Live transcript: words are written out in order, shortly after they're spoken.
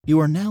You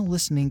are now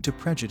listening to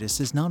Prejudice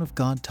is Not of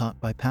God, taught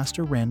by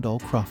Pastor Randall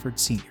Crawford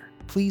Sr.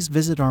 Please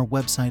visit our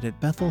website at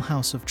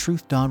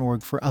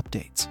bethelhouseoftruth.org for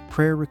updates,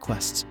 prayer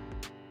requests,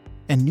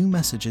 and new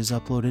messages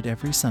uploaded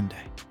every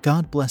Sunday.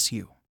 God bless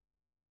you.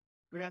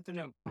 Good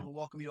afternoon. I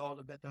welcome you all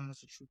to Bethel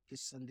House of Truth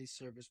this Sunday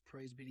service.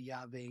 Praise be to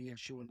Yahweh and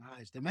Yeshua in the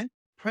highest. Amen.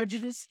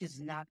 Prejudice is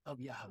not of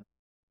Yahweh.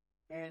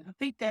 And I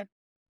think that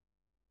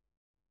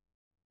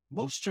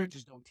most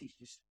churches don't teach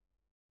this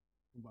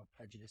about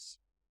prejudice.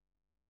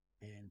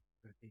 And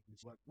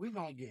what we're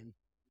going to get,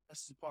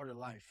 this is a part of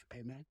life.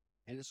 Amen.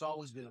 And it's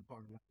always been a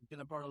part of life. It's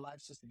been a part of life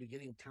since the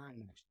beginning of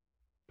time.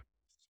 Actually.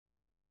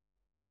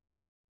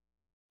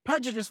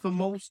 Prejudice for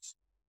most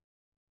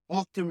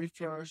often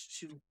refers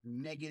to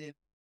negative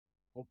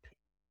opinion,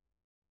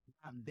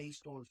 not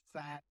based on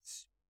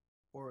facts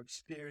or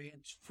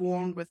experience,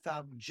 formed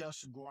without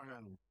just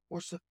ground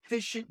or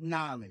sufficient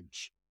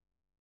knowledge.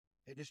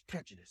 It is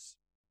prejudice.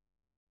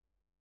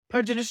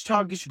 Prejudice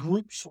targets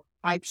groups or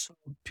types of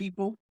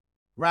people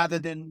rather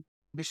than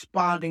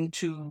responding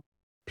to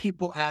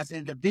people as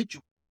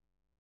individuals.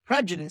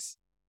 Prejudice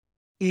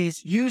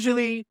is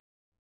usually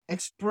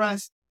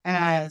expressed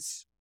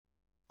as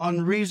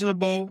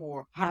unreasonable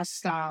or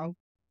hostile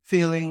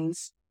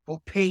feelings,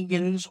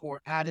 opinions,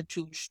 or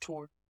attitudes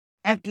toward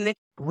ethnic,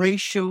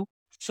 racial,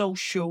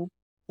 social,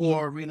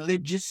 or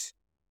religious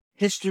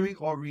history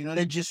or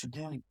religious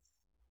belief.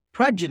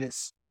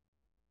 Prejudice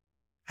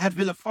has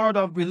been a part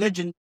of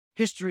religion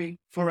history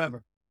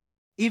forever,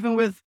 even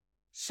with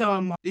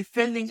some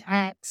defending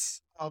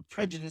acts of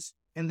prejudice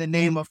in the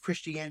name of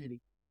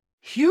Christianity.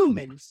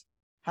 Humans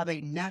have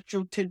a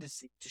natural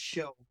tendency to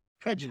show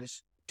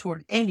prejudice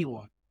toward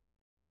anyone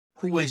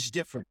who is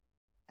different.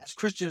 As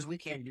Christians, we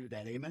can't do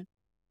that. Amen.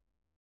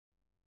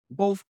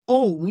 Both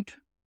Old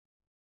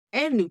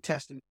and New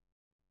Testament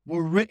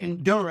were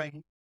written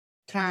during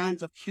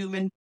times of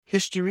human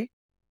history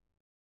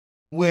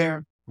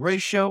where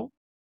racial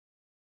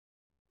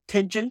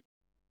tension,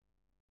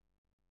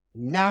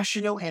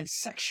 national and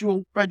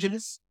sexual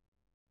prejudice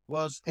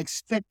was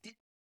expected.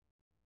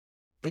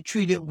 They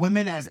treated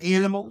women as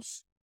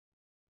animals,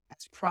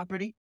 as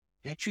property.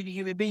 They treated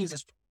human beings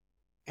as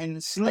and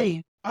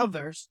enslaved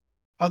other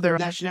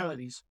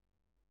nationalities.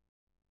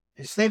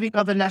 Enslaving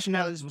other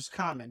nationalities was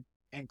common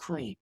and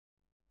cream.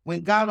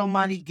 When God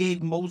Almighty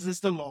gave Moses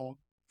the law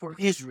for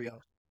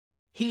Israel,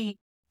 he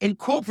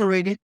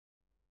incorporated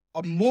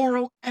a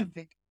moral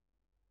ethic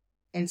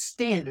and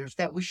standards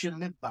that we should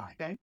live by.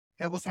 Okay?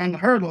 That was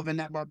unheard of in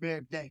that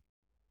barbaric day.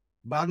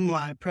 Bottom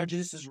line,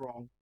 prejudice is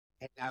wrong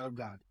and not of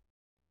God.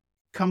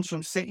 It comes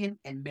from Satan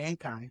and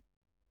mankind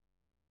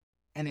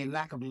and a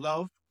lack of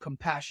love,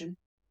 compassion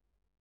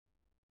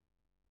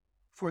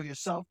for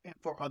yourself and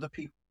for other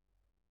people.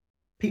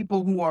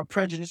 People who are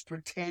prejudiced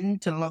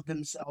pretend to love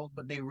themselves,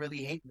 but they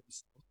really hate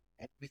themselves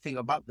and everything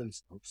about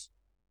themselves.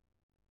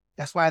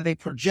 That's why they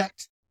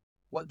project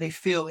what they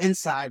feel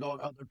inside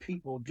on other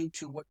people due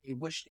to what they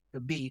wish they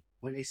could be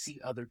when they see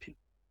other people.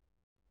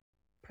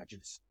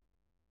 Prejudice.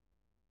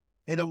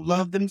 They don't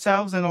love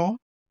themselves at all,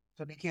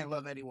 so they can't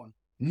love anyone.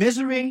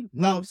 Misery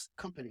loves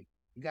company.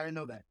 You got to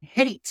know that.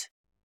 Hate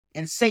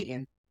and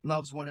Satan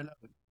loves one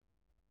another.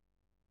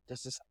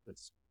 That's just how it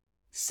is.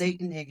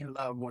 Satan and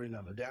love one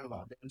another. They're in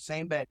love. They're in the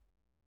same bed.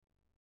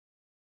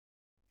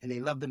 And they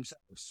love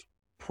themselves.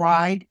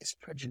 Pride is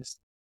prejudice.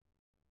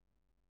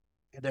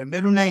 And their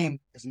middle name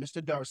is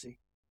Mr. Darcy.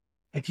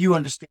 If you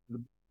understand the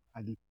book,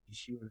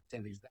 you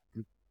understand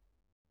exactly.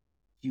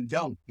 You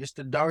don't.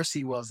 Mr.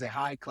 Darcy was a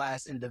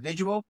high-class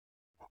individual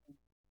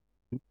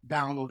who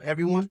down on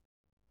everyone,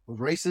 was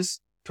racist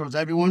towards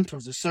everyone,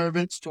 towards the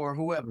servants, toward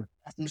whoever.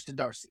 That's Mr.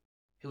 Darcy.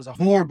 He was a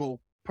horrible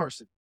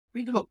person.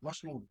 Read the book.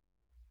 Watch the movie.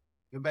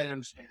 You better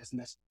understand this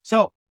message.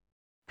 So,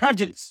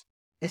 prejudice.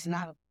 It's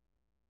not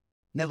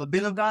never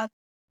been of God,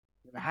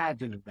 never had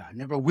been of God,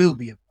 never will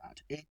be of God.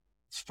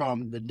 It's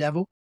from the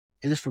devil.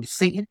 It is from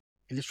Satan.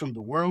 It is from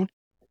the world,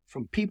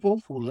 from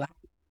people who lack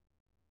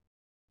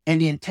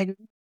any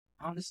integrity,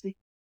 honesty,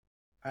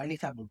 or any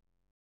type of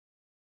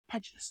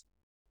prejudice.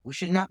 We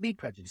should not be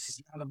prejudiced.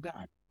 It's not of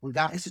God. When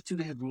God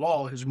instituted his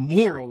law, his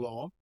moral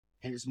law,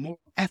 and his moral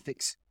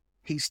ethics,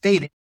 he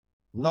stated,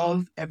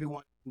 love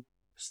everyone.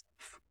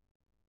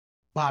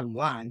 Bottom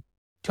line,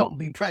 don't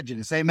be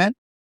prejudiced. Amen?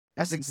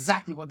 That's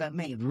exactly what that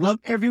means. Love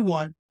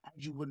everyone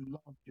as you would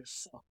love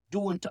yourself.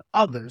 Do unto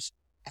others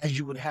as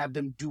you would have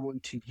them do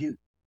unto you.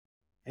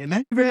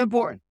 Amen? Very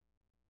important.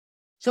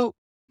 So,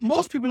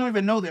 most people don't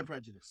even know their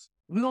prejudice.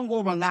 We're going to go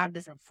over a lot of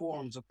different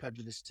forms of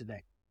prejudice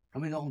today.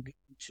 And we're going to get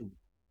into it.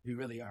 We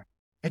really are.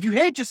 If you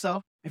hate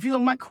yourself, if you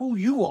don't like who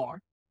you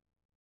are,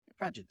 you're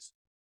prejudiced.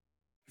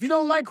 If you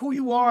don't like who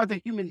you are,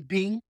 the human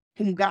being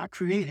whom God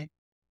created,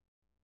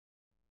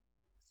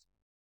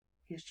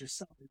 against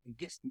yourself and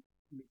against the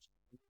image.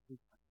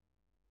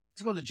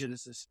 Let's go to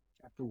Genesis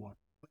chapter 1.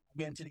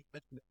 Again, to the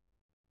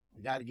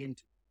we got to get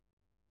into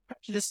it.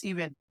 Prejudice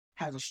even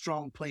has a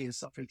strong play in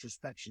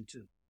self-introspection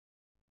too.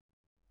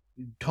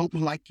 You don't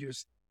like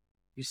yourself.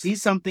 You see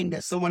something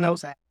that someone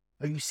else has,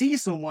 or you see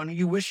someone and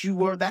you wish you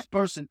were that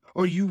person,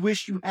 or you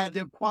wish you had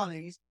their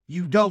qualities.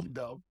 You don't,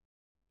 though.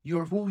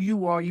 You're who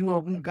you are. You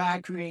are who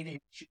God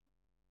created you.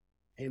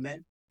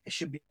 Amen. It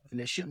should be, and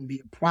there shouldn't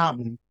be a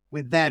problem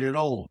with that at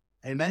all.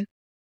 Amen.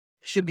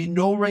 There should be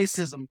no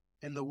racism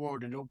in the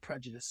world and no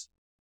prejudice.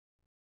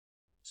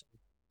 So,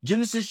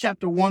 Genesis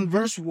chapter 1,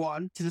 verse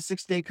 1 to the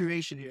 6th-day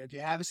creation here. Do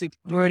you have it?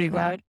 Glory to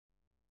God.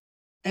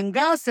 And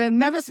God said,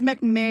 let us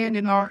make man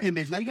in our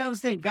image. Now you got to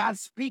understand, God's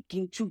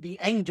speaking to the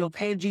angel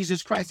and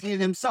Jesus Christ in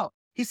himself.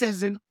 He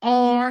says, in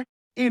our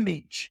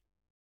image.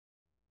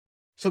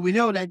 So we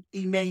know that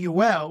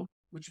Emmanuel,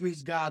 which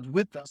means God's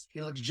with us,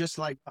 he looks just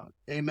like God.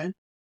 Amen.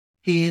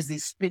 He is the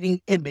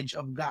spitting image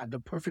of God, the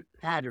perfect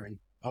pattern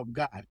of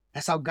God.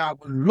 That's how God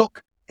would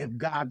look if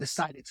God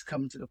decided to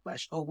come into the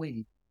flesh. Oh,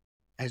 wait,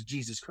 as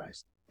Jesus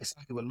Christ. That's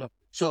how he would look.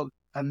 So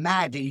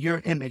imagine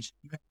your image.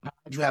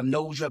 You have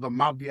nose, you have a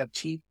mouth, you have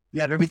teeth. You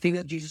have everything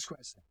that Jesus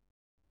Christ said.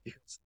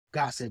 Because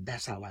God said,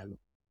 that's how I look.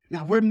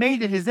 Now, we're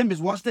made in his image.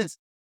 Watch this.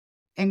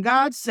 And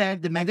God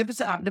said, the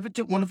magnificent,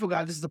 omnipotent, wonderful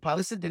God, this is the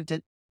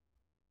polycentented,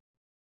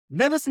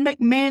 let us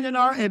make man in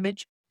our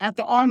image,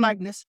 after our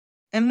likeness,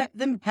 and let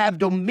them have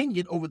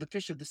dominion over the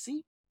fish of the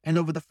sea, and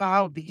over the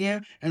fowl of the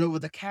air, and over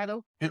the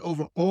cattle, and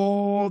over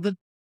all the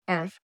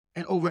earth,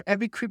 and over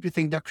every creeping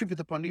thing that creepeth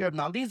upon the earth.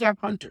 Now, these are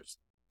hunters.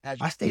 As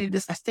I state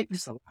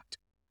this a lot.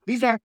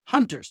 These are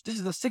hunters. This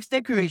is a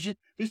 6th-day creation.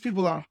 These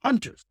people are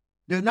hunters.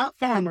 They're not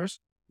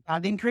farmers.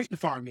 God didn't create the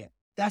farm yet.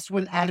 That's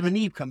when Adam and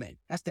Eve come in.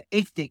 That's the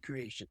 8th-day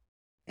creation.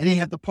 And they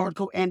have the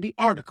particle and the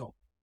article.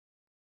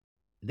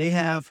 They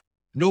have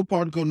no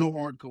particle, no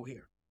article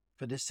here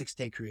for this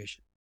 6th-day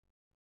creation.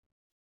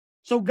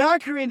 So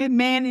God created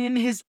man in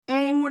his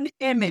own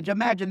image.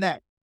 Imagine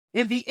that.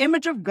 In the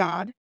image of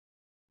God,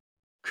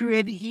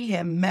 created he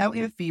him, male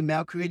and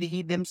female, created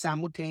he them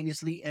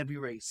simultaneously, every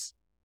race.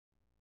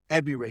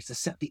 Every race,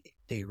 except the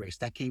 8th-day race.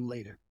 That came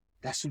later.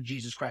 That's who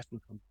Jesus Christ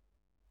would come.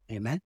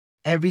 Amen.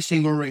 Every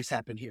single race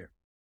happened here.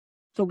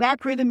 So God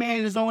created man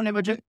in his own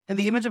image. In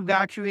the image of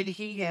God created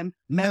he him.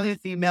 Male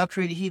and female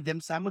created he them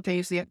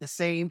simultaneously at the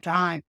same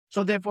time.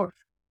 So therefore,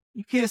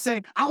 you can't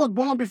say, I was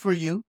born before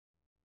you.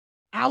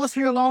 I was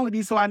here longer than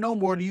you, so I know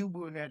more than you.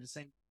 We were there the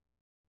same.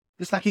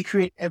 Just like he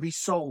created every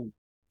soul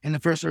in the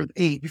first earth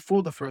age,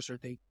 before the first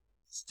earth age.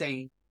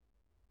 Same.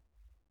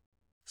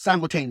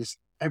 Simultaneously.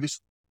 Every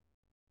soul.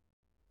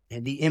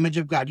 And the image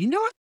of God. You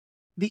know what?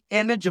 The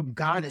image of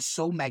God is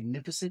so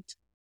magnificent.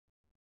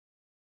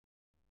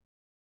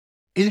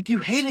 And if you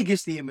hate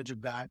against the image of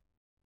God,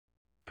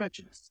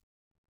 prejudice.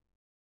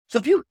 So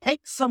if you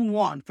hate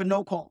someone for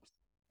no cause,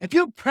 if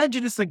you're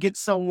prejudiced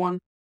against someone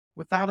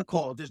without a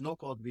cause, there's no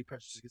cause to be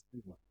prejudiced against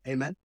anyone.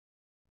 Amen?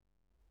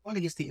 What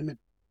against the image?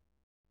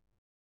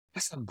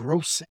 That's a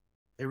gross sin.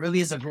 It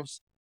really is a gross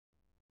sin.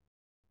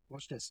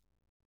 Watch this.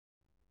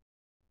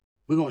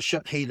 We're going to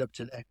shut hate up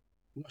today.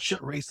 We're going to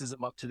shut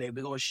racism up today.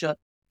 We're going to shut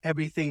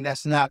everything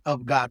that's not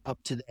of God up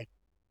today.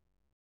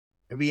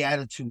 Every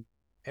attitude,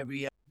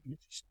 every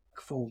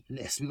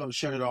respectfulness, we're going to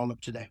shut it all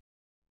up today.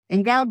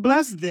 And God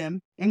blessed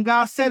them, and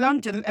God said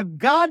unto them, if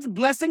God's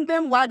blessing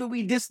them, why do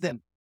we diss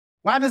them?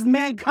 Why does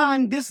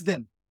mankind diss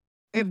them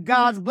if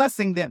God's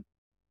blessing them?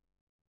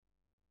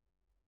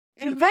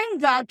 And then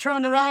God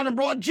turned around and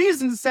brought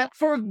Jesus and said,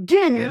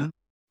 forgive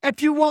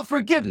if you want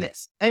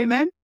forgiveness.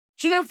 Amen?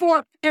 So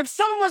therefore, if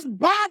someone's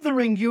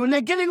bothering you and they're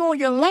getting on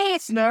your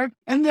last nerve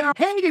and they're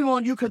hating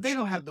on you because they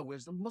don't have the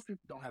wisdom, most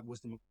people don't have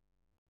wisdom.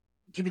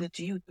 Giving it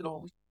to you,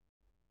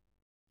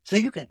 so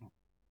you can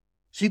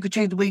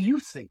change the way you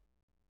think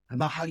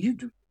about how you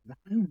do, how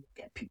you look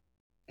at people.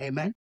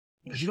 Amen?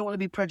 Because you don't want to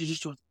be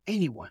prejudiced towards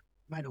anyone,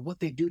 no matter what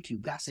they do to you.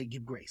 God said,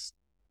 give grace.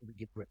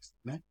 Give grace.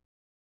 Amen?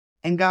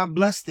 And God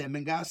blessed them,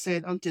 and God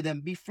said unto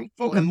them, be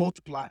fruitful and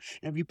multiply,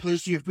 and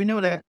replenish the earth. We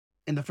know that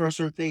in the first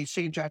earth age,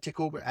 Satan tried to take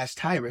over as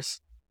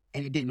Tyrus,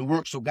 and it didn't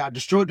work, so God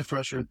destroyed the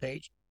first earth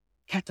age,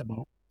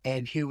 Catabo,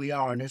 and here we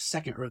are in the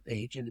second earth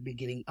age, in the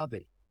beginning of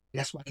it.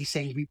 That's why he's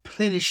saying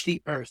replenish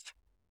the earth.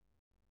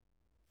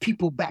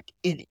 People back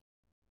in it.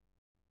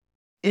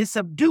 And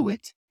subdue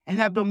it, and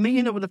have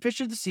dominion over the fish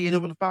of the sea, and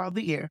over the fowl of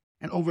the air,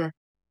 and over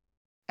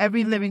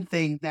every living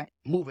thing that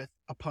moveth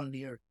upon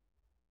the earth.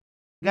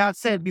 God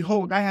said,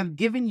 behold, I have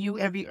given you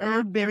every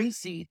herb-bearing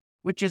seed,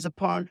 which is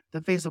upon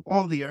the face of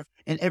all the earth,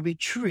 and every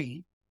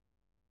tree,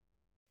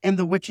 and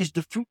the which is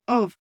the fruit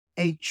of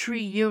a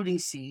tree yielding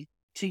seed,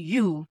 to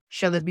you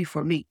shall it be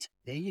for meat.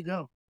 There you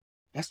go.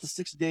 That's the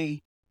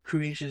 6-day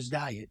creation's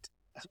diet.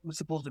 That's what it's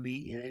supposed to be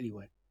eating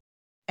anyway.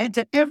 And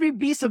to every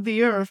beast of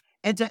the earth,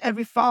 and to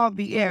every fowl of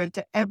the air, and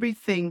to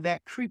everything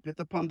that creepeth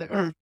upon the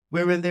earth,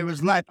 wherein there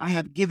is life, I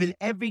have given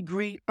every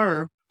green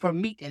herb for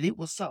meat, and it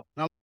was so.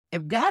 Now,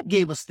 if God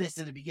gave us this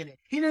in the beginning,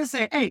 he didn't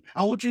say, hey,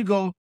 I want you to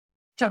go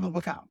chop up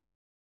a cow.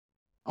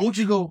 I want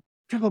you to go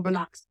chop up an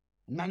ox.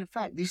 Matter of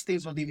fact, these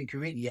things weren't even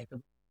created yet.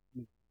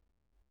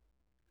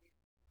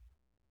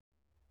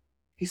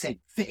 He said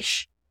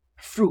fish,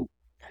 fruit,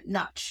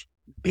 nuts,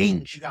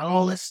 beans. You got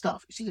all this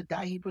stuff. You see the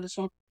diet he put us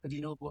on? Because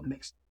he knows what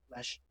makes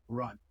flesh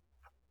run.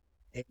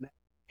 Amen.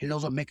 He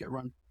knows what makes it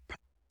run.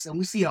 And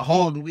we see a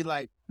hog and we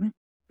like,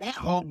 that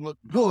hog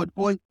looked good.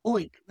 Oink,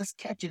 oink. Let's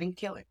catch it and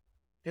kill it.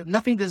 There's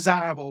nothing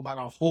desirable about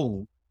a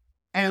hog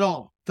at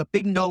all. The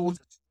big nose,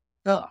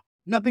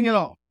 nothing at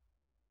all.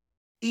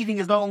 Eating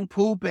his own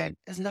poop, and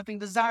there's nothing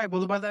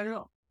desirable about that at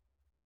all.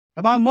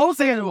 About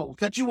most animals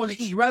that you want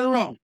to eat, right or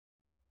wrong.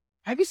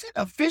 Have you seen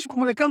a fish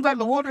when it comes out of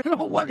the water? You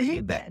don't want to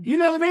eat that. You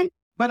know what I mean?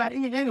 But I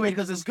eat it anyway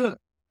because it's good.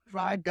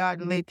 Fried, died,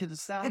 and laid to the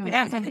side.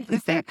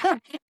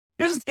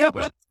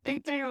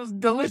 It was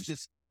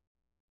delicious.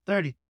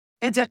 30.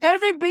 And to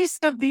every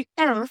beast of the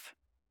earth,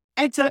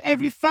 and to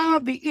every fowl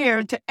of the air,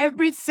 and to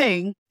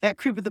everything that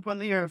creepeth upon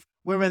the earth,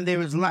 wherein there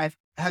is life,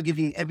 I have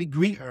given every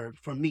green herb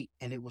for meat.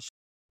 And it was.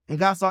 And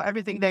God saw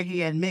everything that he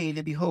had made,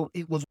 and behold,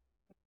 it was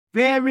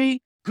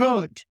very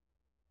good.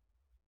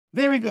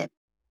 Very good.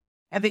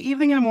 And the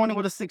evening and the morning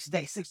were the sixth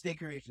day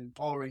creation,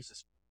 all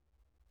races.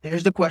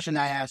 Here's the question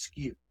I ask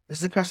you. This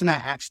is the question I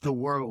ask the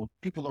world,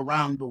 people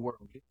around the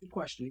world. Here's the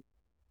question.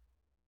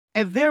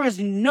 If there is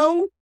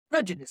no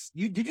prejudice,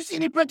 did you see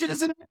any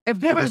prejudice in it? If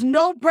there is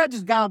no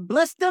prejudice, God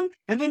blessed them,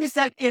 and then he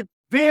said, it's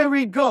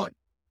very good.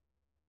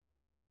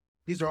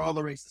 These are all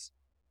the races,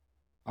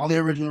 all the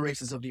original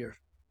races of the earth.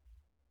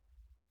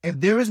 If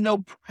there is no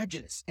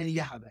prejudice in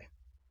Yahweh,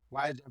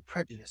 why is there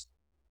prejudice?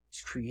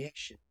 It's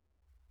creation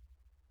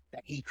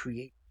that he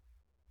created.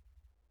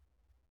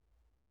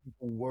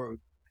 The word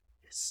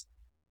is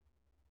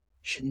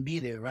shouldn't be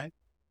there, right?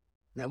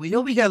 Now we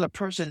know we got a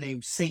person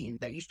named Satan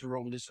that used to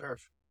roam this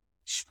earth.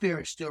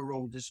 Spirit still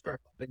roams this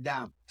earth up and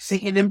down.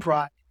 Satan in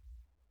pride.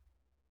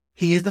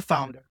 He is the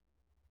founder.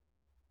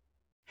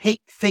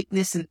 Hate,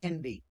 fakeness, and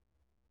envy.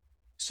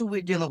 So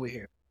we're dealing with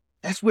here.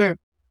 That's where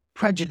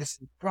prejudice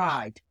and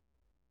pride,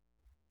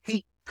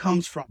 hate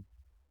comes from.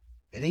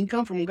 It didn't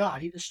come from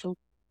God. He just told.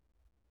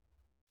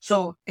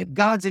 So if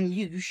God's in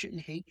you, you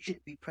shouldn't hate, you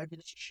shouldn't be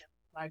prejudiced, you shouldn't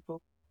be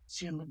prideful,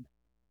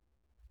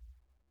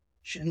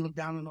 shouldn't look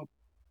down on them.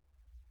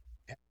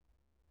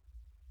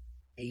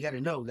 And you got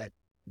to know that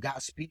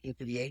God's speaking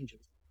to the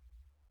angels,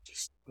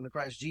 from the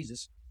Christ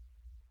Jesus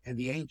and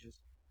the angels.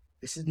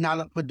 This is not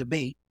up for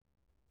debate.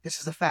 This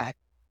is a fact.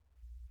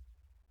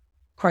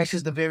 Christ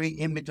is the very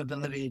image of the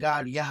living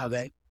God,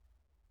 Yahweh.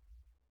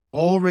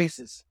 All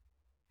races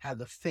have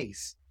the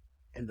face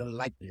and the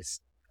likeness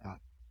of God,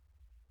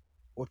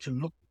 or to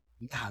look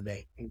at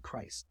Yahweh in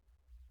Christ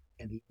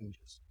and the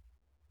angels.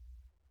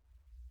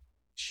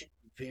 It should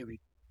be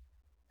very,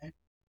 it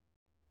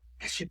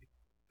should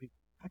be,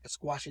 I can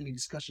squash any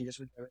discussion just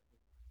with that.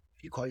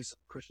 If you call yourself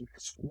a Christian, you can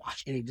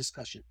squash any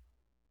discussion.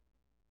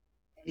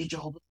 Any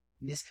Jehovah's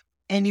Witness,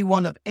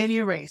 anyone of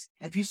any race.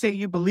 If you say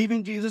you believe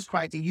in Jesus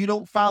Christ and you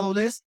don't follow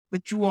this,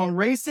 but you are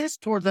racist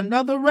towards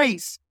another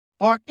race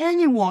or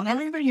anyone,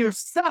 or even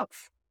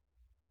yourself,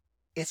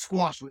 it's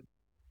squashed with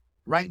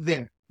right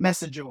there.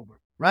 Message over,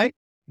 right?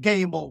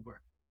 Game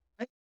over.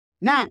 Right?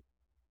 Now,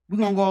 we're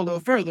going to go a little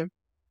further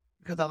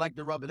because I like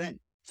to rub it in.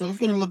 So let's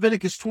go to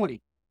Leviticus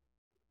 20.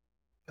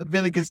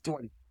 Leviticus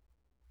 20.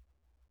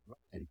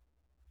 Right.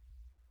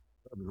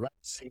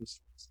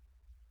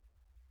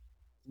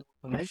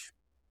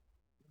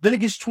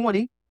 Leviticus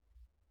 20,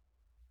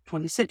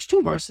 26,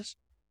 2 verses.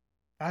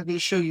 I'm going to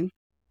show you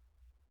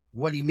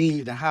what he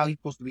means and how he's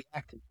supposed to be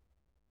acting.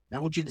 Now,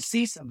 I want you to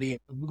see something.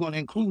 We're going to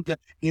include the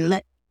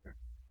elect,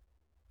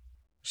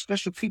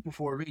 special people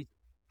for a reason.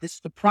 This is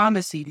the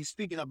promise he's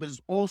speaking of, but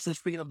it's also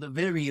speaking of the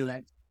very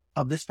elect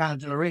of this final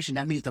generation.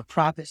 That means the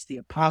prophets, the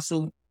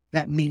apostles.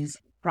 That means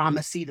the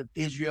promised seed of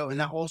Israel, and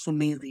that also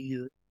means the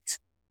elect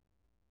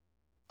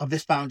of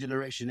this final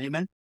generation.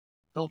 Amen?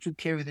 Those who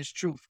carry this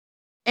truth.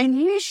 And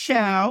ye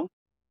shall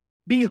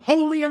be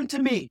holy unto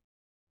me,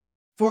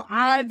 for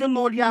I, the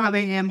Lord Yahweh,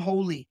 am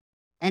holy,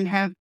 and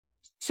have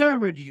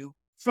severed you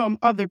from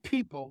other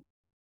people,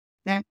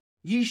 that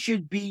ye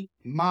should be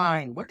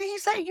mine. What did he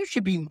say? You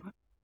should be mine.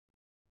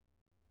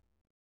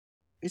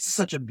 This is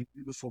such a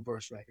beautiful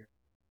verse right here.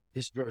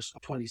 This verse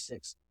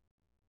 26.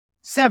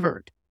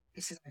 Severed. He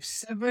says, I've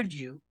severed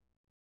you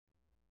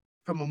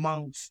from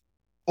amongst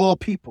all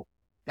people.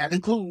 That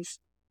includes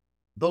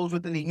those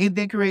within the 8th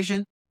day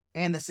creation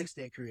and the 6th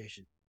day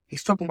creation.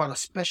 He's talking about a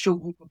special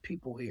group of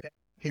people here.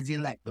 His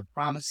elect, the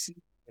promised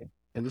seed,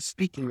 and the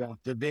speaking of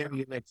the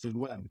very elect as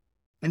well.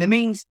 And it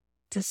means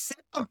to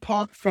set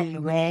apart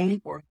from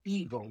wrong or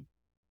evil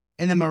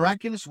in a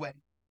miraculous way,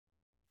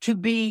 to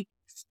be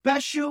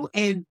special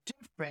and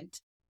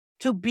different,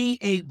 to be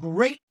a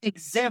great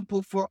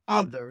example for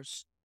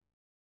others.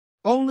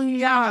 Only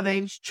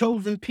Yahweh's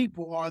chosen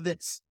people are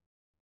this.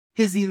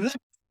 His elect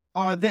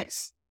are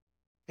this.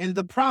 And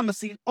the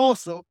promising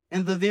also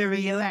in the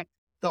very elect.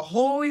 The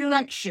whole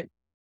election,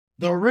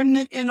 the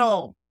remnant in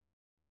all,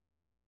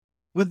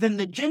 within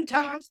the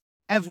Gentiles,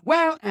 as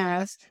well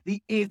as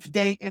the 8th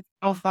day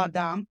of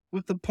Adam,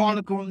 with the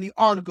particle and the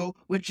article,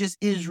 which is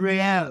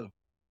Israel.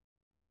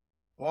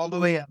 All the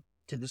way up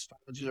to this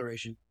final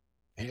generation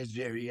and his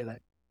very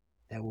elect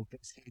that will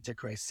face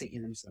Antichrist,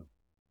 Satan himself.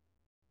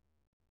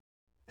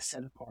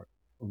 Set apart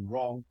from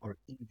wrong or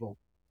evil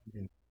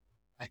in a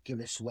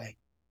miraculous way.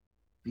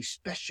 Be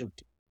special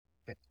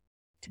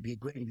to be a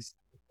great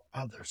example for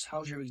others.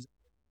 How's your example?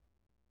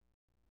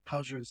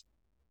 How's yours?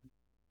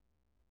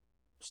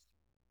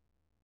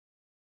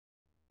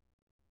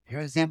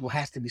 Your example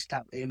has to be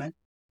stopped. Amen.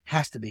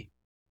 Has to be.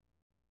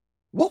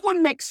 What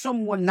would make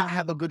someone not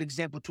have a good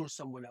example towards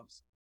someone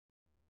else?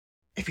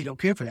 If you don't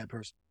care for that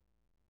person.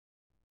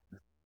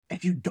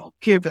 If you don't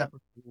care for that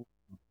person,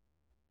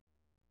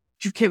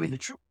 you carry the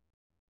truth.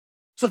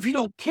 So if you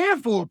don't care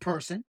for a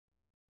person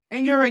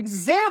and your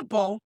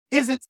example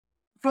isn't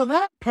for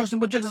that person,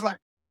 but you're just like,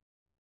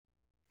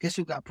 guess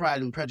who got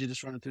pride and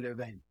prejudice running through their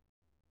veins?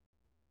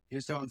 You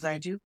understand what I'm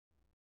saying to you?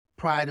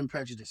 Pride and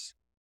prejudice.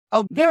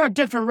 Oh, they're a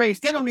different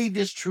race. They don't need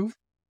this truth.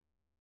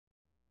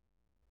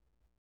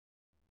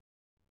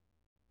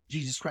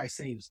 Jesus Christ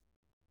saves.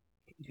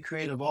 He's the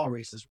creator of all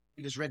races.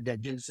 We just read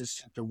that Genesis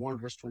chapter 1,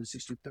 verse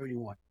 26 to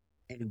 31.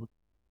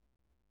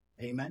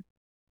 Amen.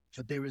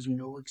 So there is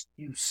no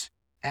excuse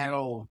at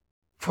all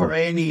for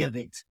any of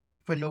it.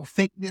 For no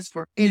fakeness,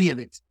 for any of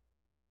it.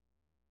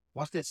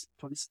 Watch this.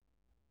 26.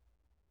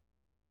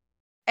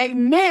 A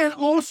man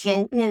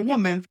also, or a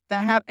woman,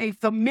 that have a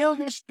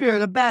familiar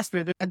spirit, a bad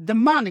spirit, a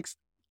demonic spirit,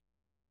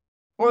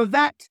 or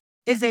that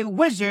is a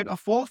wizard, a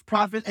false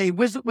prophet, a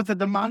wizard with a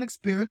demonic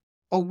spirit,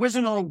 a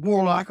wizard or a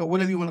warlock, or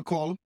whatever you want to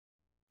call them.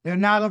 They're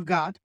not of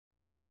God.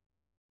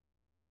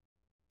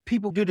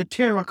 People do the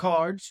tarot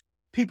cards,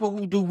 people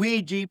who do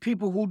Ouija,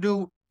 people who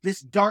do this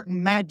dark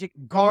magic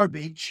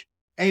garbage.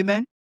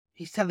 Amen.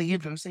 He's telling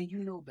Israel, saying,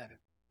 you know better.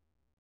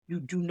 You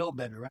do know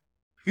better, right?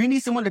 You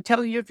need someone to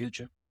tell you your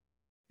future.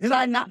 Did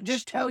I not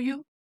just tell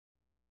you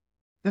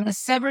that I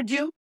severed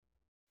you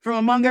from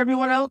among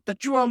everyone else,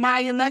 that you are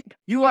my elect?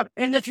 You are,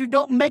 and if you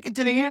don't make it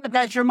to the end,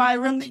 that you're my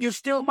remnant, you're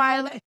still my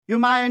elect, you're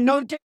my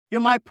anointed,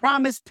 you're my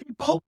promised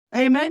people.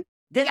 Amen.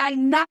 Did I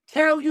not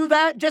tell you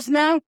that just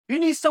now? You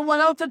need someone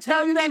else to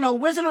tell you that? No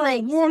wizard or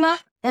a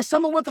warlock or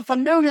someone with a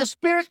familiar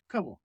spirit?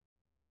 Come on.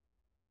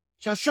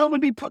 Shall surely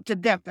be put to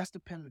death. That's the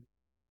penalty.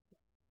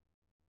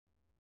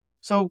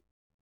 So,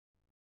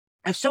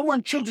 if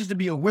someone chooses to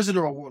be a wizard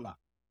or a warlock,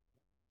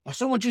 or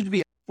someone chooses to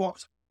be a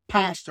false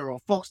pastor or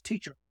a false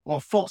teacher or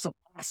a false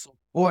apostle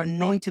or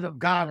anointed of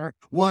God or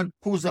one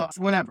who's a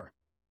whatever,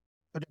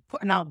 but they're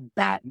putting out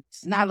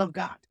badness, not of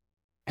God,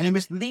 and they're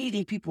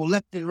misleading people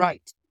left and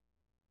right,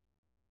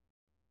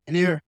 and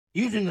they're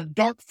using the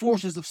dark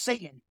forces of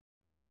Satan,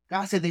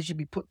 God said they should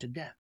be put to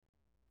death,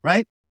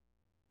 right?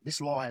 This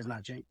law has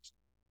not changed.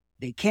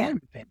 They can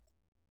repent,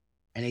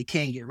 and they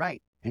can get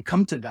right and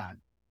come to God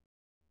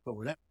for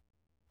whatever,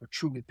 for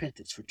true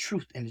repentance, for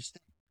truth and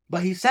understanding.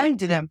 But he's saying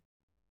to them,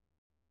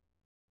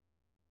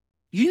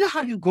 you know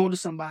how you go to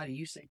somebody,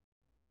 you say,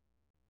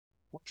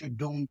 what you're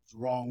doing is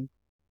wrong.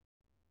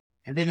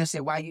 And then they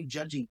say, why are you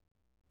judging?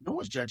 No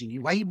one's judging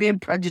you. Why are you being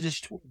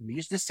prejudiced toward me?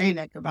 You're just saying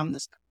that because I'm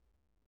this.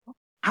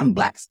 I'm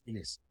black in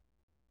this.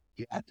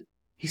 You have to.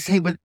 He's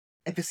saying, but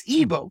if it's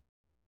evil,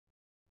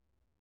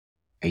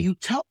 and you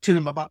talk to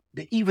them about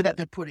the evil that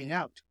they're putting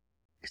out,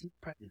 it's not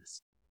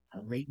prejudice.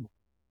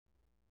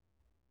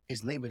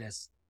 It's labeled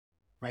as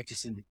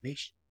righteous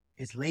indignation.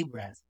 It's labeled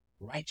as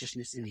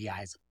righteousness in the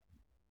eyes of God.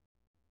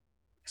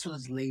 That's what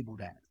it's labeled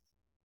as.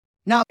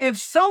 Now, if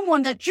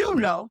someone that you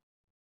know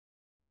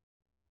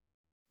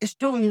is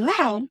doing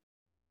wrong,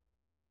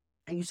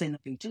 and you say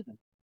nothing to them,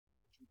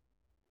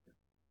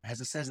 as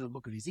it says in the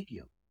book of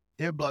Ezekiel,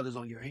 their blood is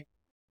on your hand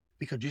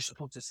because you're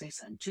supposed to say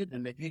something to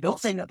them. If you don't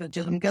say nothing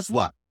to them, guess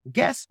what?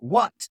 Guess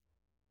what?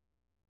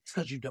 It's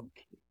because you don't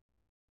care.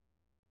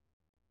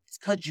 It's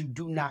because you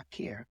do not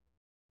care.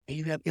 And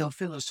you have ill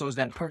feelings towards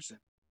that person.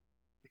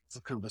 Because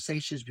of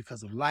conversations,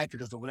 because of life,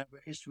 because of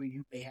whatever history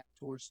you may have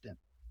towards them.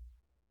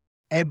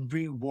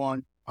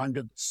 Everyone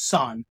under the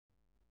sun,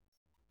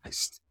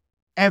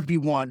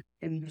 everyone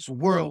in this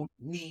world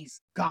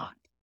needs God.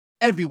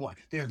 Everyone.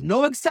 There's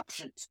no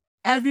exceptions.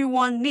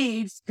 Everyone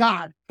needs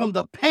God. From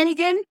the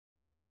pagan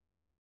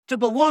to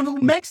the one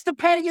who makes the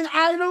pagan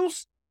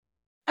idols.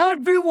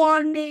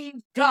 Everyone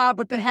needs God,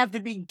 but they have to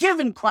be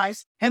given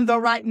Christ in the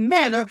right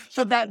manner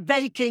so that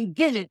they can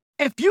get it.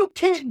 If you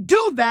can't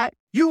do that,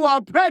 you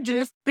are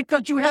prejudiced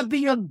because you have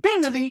the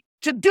ability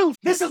to do.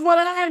 This is what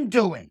I'm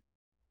doing.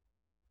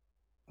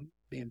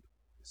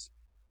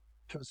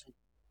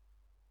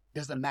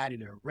 Doesn't matter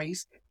their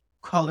race,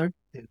 color,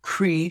 their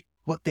creed,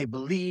 what they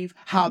believe,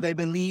 how they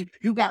believe.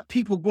 You got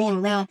people going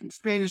around from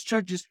Spanish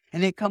churches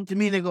and they come to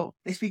me,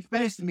 they speak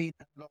Spanish to me.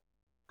 I go,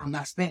 I'm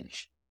not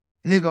Spanish.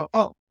 And they go,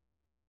 oh,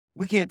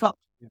 we can't talk.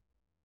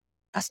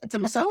 I said to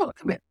myself, oh,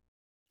 come here.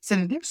 I said,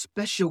 is there a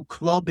special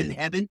club in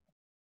heaven?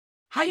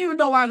 How do you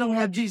know I don't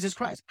have Jesus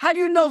Christ? How do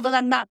you know that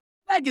I'm not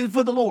begging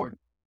for the Lord?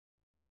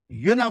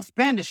 You're not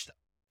Spanish.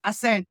 I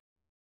said,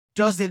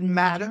 does it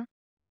matter?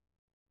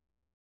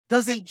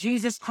 Doesn't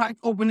Jesus Christ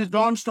open his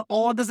arms to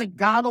all? Doesn't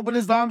God open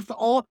his arms to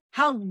all?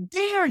 How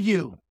dare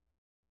you?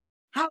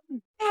 How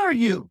dare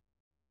you?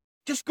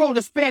 Just go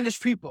to Spanish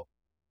people.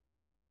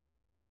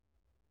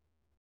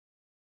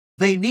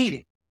 They need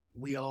it.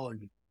 We all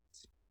need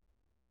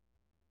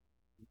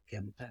it.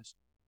 I'm a pastor.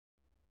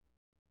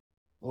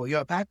 Oh,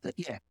 you're a pastor?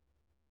 Yeah.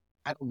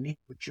 I don't need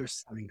what you're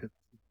selling because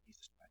of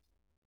Jesus Christ.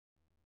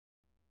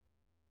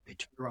 They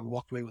turned around and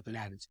walked away with an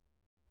attitude.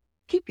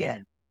 Keep your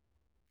attitude.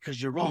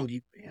 Because you're wrong, you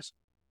answer.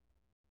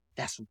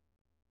 That's what.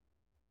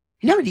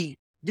 You know the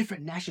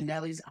different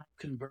nationalities I've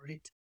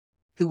converted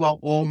throughout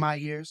all my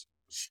years?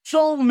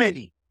 So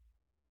many.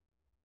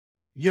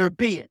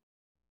 European,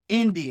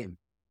 Indian,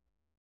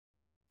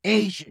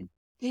 Asian,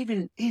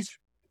 even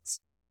Israelites.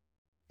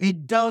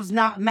 It does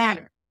not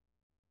matter.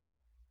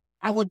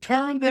 I would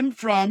turn them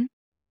from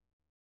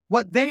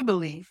what they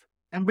believe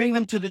and bring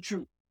them to the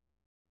truth.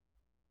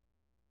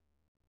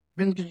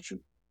 Bring them to the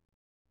truth.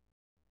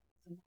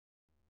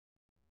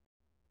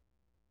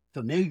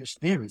 Familiar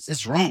spirits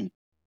is wrong.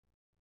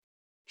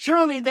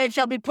 Surely they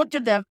shall be put to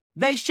death.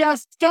 They shall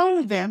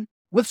stone them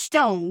with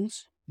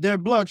stones. Their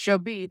blood shall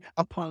be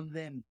upon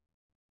them.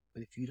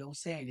 But if you don't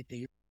say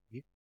anything,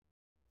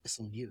 it's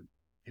on you.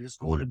 And it's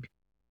going to be.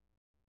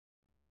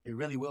 It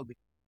really will be.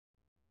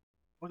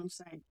 What I'm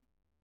saying,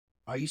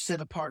 are you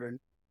set apart or not?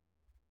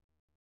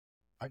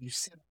 Are you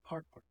set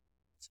apart or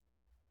not?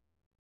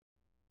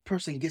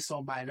 Person gets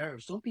on my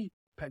nerves. Don't be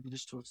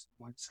prejudiced towards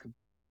someone.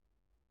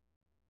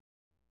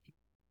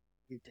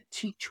 To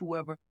teach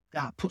whoever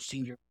God puts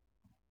in your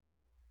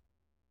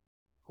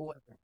whoever.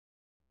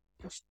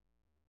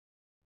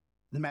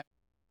 No matter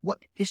what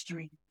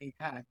history they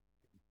had.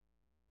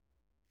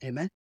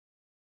 Amen.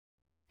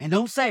 And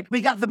don't say,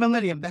 we got the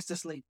millennium. That's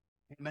just late.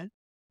 Amen.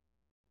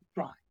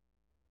 Try.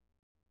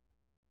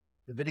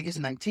 Leviticus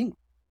 19,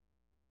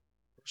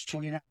 verse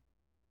 29.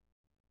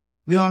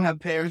 We all have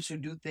parents who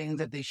do things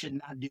that they should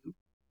not do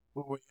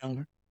when we're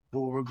younger,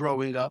 when we're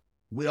growing up.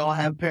 We all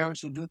have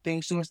parents who do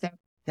things to us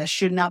that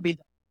should not be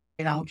done.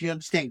 And I hope you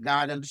understand.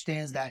 God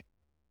understands that.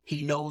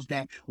 He knows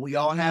that we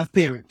all have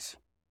parents.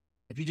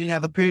 If you didn't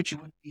have a parent, you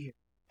wouldn't be here.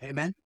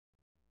 Amen.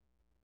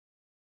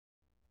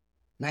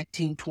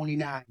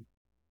 1929.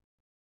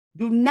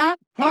 Do not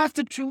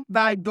prostitute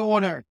thy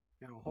daughter.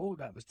 Now,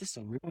 hold up. Is this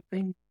a real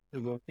thing? The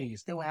real thing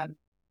is still happening.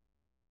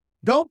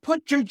 Don't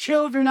put your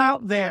children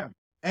out there.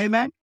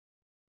 Amen.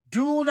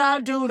 Do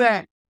not do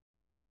that.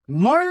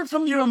 Learn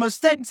from your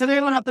mistakes so they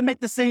don't have to make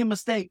the same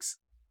mistakes.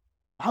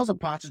 I was a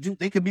prostitute.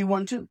 They could be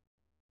one too.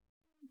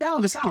 That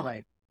don't sound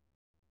right.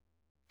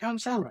 That don't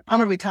sound right. I'm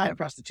a retired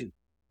prostitute.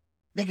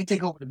 They can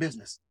take over the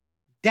business.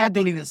 That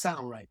don't even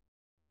sound right.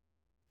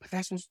 But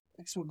that's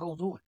what goes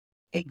on.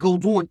 It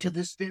goes on to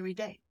this very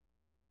day.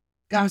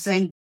 God's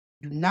saying,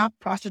 do not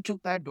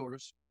prostitute thy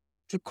daughters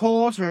to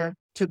cause her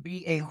to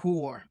be a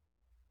whore.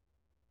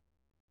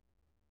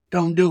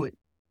 Don't do it.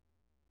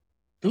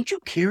 Don't you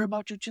care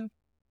about your children?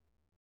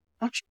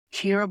 Don't you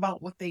care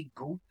about what they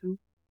go through,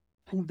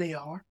 who they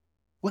are,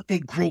 what they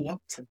grow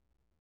up to?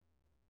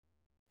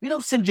 You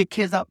don't send your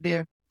kids out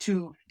there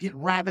to get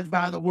ravaged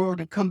by the world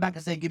and come back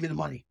and say, give me the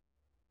money.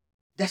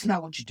 That's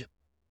not what you do.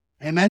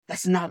 Amen?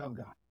 That's not of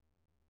God.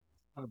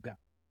 Not of God.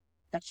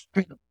 That's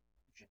straight up.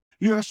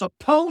 You're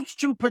supposed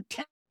to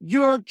protect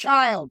your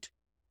child.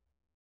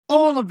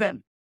 All of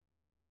them.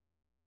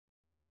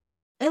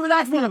 Every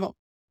last one of them.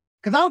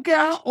 Because I don't care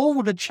how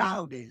old the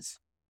child is.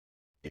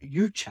 They're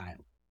your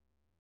child.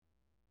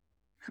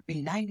 Could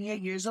be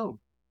 98 years old.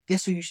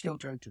 Guess who you still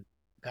turn to?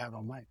 God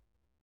Almighty.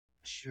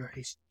 Sure,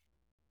 His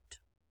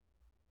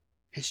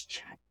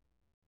child.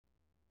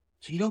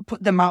 So you don't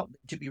put them out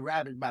to be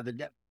ravaged by the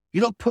devil. You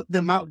don't put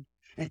them out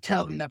and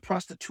tell them that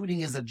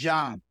prostituting is a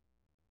job.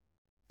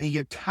 And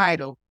your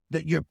title,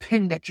 that your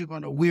pin that you're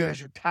going to wear as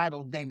your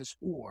title name is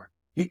whore.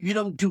 You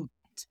don't do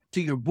it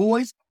to your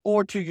boys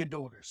or to your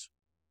daughters.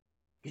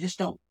 You just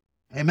don't.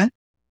 Amen?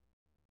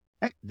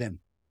 Heck them.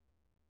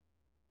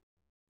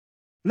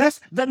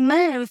 Lest the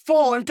land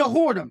fall into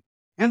whoredom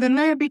and the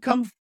land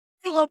become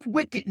full of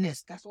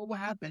wickedness. That's what will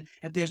happen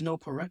if there's no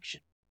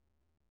correction.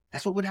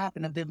 That's what would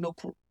happen if there's no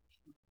correction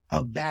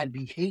of bad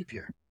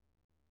behavior.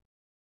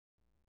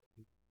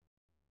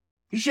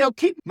 You shall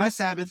keep my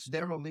Sabbaths,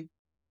 they're holy,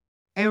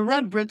 and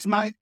reverence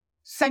my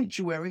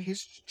sanctuary,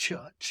 his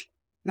church.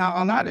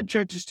 Now, a lot of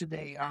churches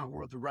today aren't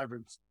worth of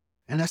reverence.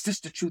 And that's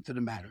just the truth of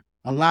the matter.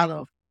 A lot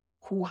of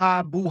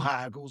hoo-ha,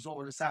 boo-ha goes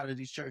on inside of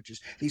these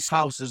churches, these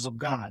houses of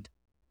God.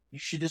 You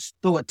should just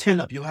throw a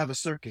tent up. You'll have a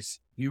circus.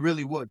 You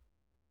really would.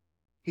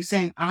 He's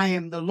saying, I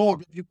am the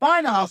Lord. If you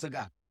find a house of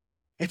God,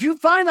 if you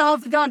find a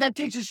house of God that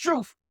teaches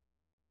truth,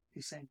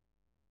 he's saying,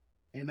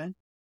 amen,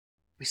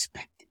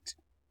 respect it,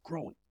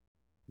 grow it,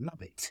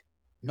 love it,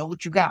 know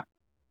what you got.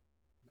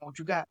 Know what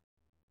you got.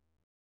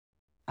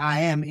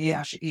 I am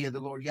Yahshua, the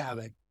Lord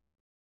Yahweh.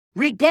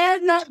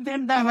 Regard not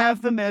them that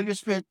have familiar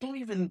spirits. Don't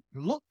even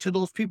look to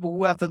those people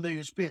who have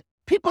familiar spirits.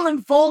 People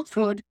in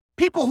falsehood,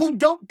 people who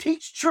don't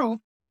teach truth,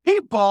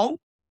 people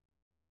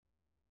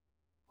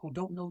who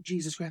don't know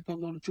Jesus Christ,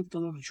 don't know the truth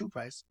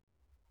Christ.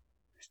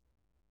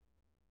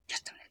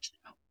 Just to let you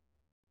know.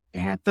 They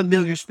have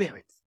familiar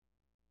spirits.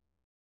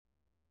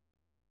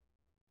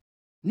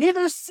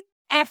 Neither seek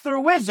after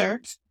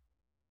wizards.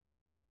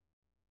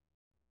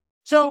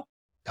 So,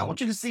 I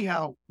want you to see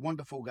how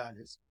wonderful God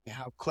is and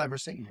how clever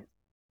Satan is.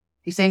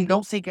 He's saying,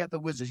 don't seek after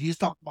wizards. He's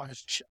talking about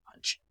his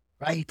church,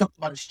 right? He talked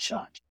about his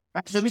church,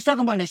 right? So he's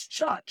talking about his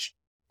church.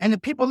 And the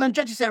people in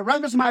church, he said,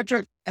 reverence my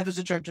church. If it's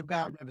a church of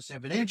God, reverence it.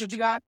 If it ain't a church of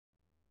God,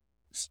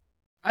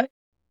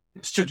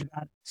 This church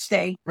got to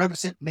stay,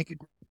 represent, make it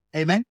great.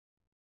 Amen.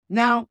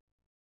 Now,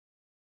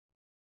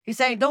 he's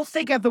saying, don't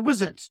think of the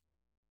wizards.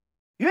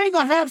 You ain't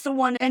going to have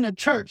someone in the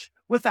church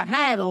with a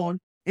hat on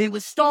and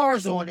with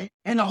stars on it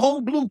and a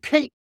whole blue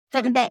cape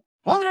talking about,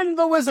 I'm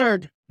the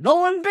wizard. No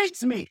one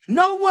beats me.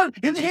 No one.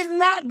 He's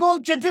not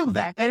going to do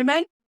that.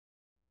 Amen.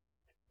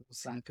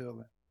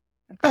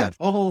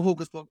 Oh,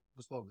 hocus pocus.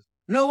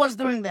 No one's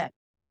doing that.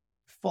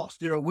 False.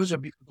 They're a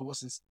wizard because of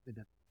what's inside of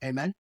them.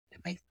 Amen. They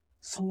make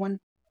someone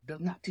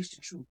does not teach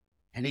the truth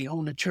and they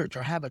own a church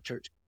or have a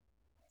church.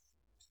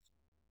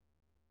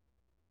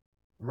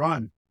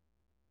 Run.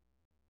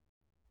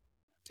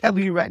 Tell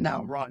you right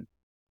now, run.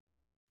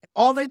 If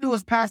all they do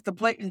is pass the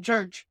plate in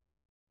church,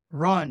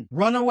 run.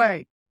 Run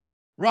away.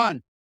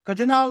 Run. Because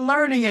you're not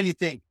learning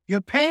anything. You're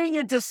paying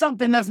into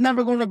something that's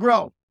never going to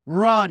grow.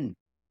 Run.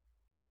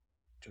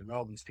 Turn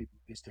all these people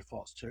against their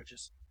false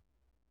churches.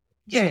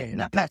 Yeah,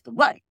 not pass the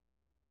plate.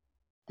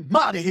 I'm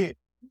out of here.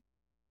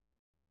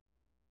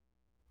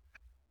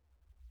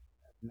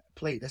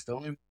 Plate, that's the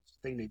only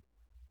thing they do.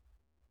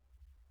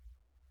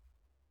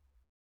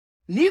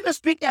 Neither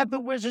speak at the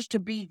wizards to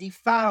be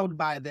defiled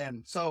by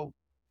them. So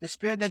the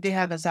spirit that they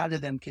have inside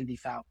of them can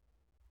defile.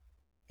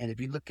 And if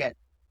you look at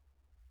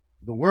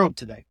the world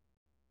today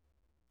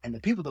and the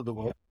people of the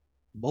world,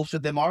 most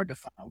of them are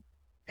defiled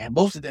and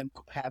most of them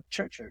have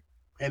church hurt.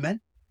 Amen.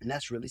 And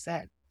that's really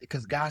sad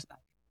because God's not,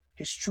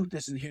 his truth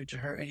isn't here to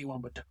hurt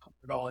anyone, but to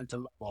comfort all and to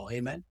love all.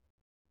 Amen.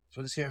 That's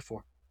what it's here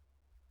for.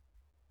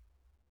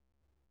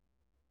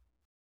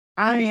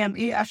 I am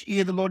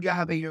the Lord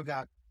Yahweh your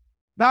God.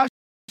 Thou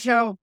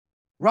shalt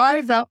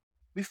rise up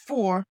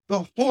before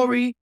the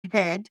hoary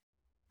head.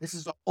 This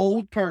is an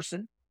old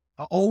person,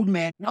 an old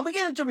man. Now we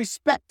get into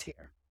respect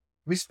here.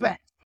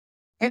 Respect.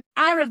 And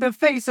honor the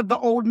face of the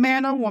old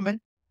man or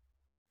woman,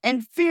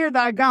 and fear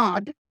thy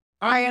God.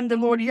 I am the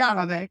Lord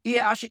Yahweh.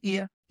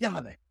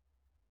 Yahweh.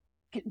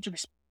 Get into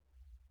respect.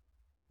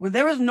 When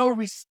there is no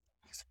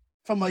respect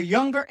from a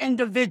younger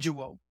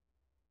individual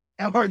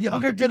or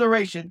younger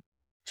generation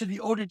to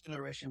the older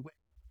generation with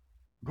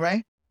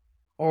gray,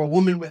 or a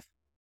woman with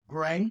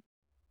gray,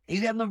 you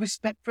have no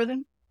respect for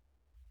them?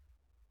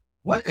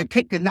 What? A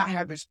kid could not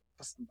have respect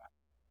for somebody.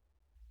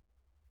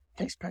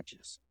 It takes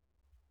prejudice.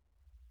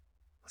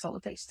 That's all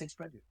it takes. It takes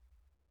prejudice.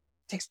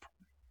 It takes pride.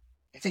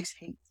 It takes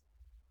hate.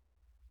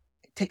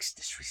 It takes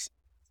disrespect.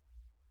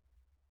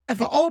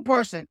 If an old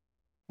person,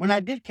 when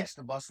I did catch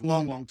the bus a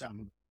long time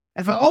ago,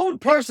 if an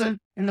old person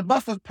and the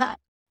bus was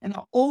packed and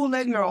an old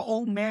lady or an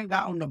old man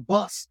got on the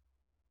bus,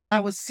 I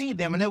would see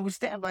them and they would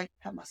stand like,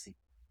 have my seat.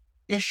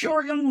 You're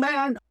sure, young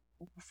man?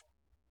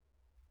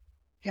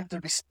 You have to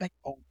respect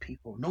old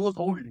people. No one's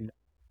older than that.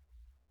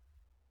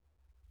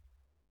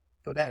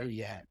 So that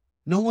you had.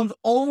 No one's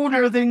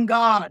older than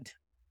God.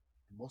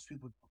 Most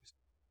people don't.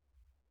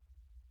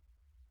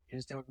 You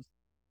understand what I'm saying?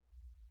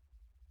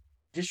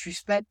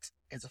 Disrespect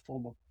is a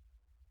form of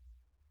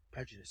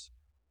prejudice.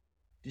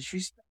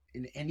 Disrespect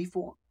in any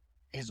form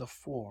is a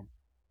form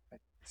of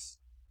prejudice.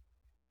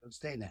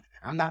 Understand that.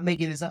 I'm not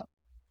making this up.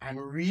 I'm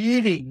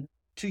reading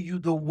to you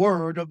the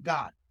word of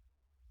God.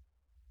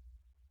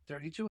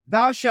 32.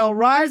 Thou shalt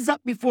rise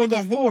up before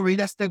the hoary,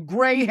 that's the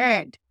gray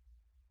head,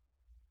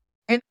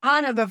 and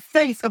honor the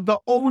face of the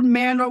old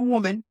man or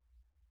woman.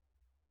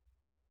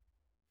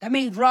 That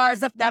means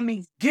rise up. That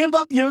means give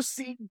up your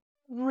seat.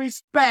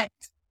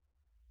 Respect.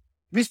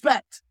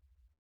 Respect.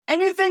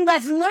 Anything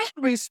that's not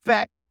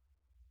respect,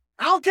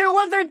 I don't care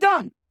what they've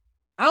done.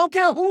 I don't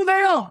care who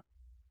they are.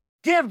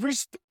 Give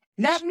respect.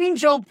 That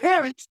means your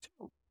parents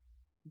too.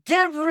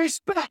 Give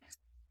respect.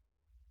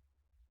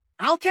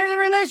 I don't care the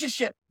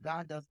relationship.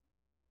 God doesn't.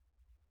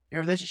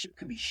 Your relationship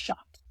could be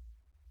shot.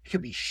 It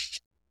could be shot.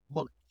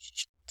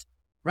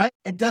 Right?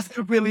 It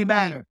doesn't really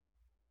matter.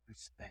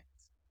 Respect.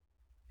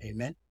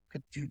 Amen.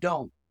 Because you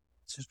don't.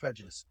 It's just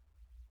prejudice.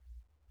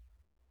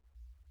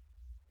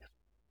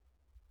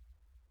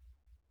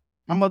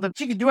 My mother,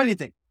 she could do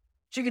anything.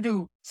 She could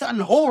do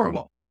something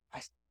horrible.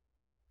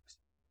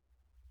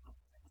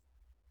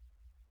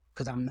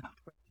 Because I'm not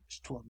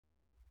prejudiced toward her.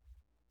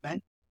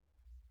 Amen.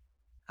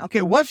 I don't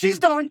care what she's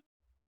done,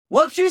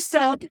 what she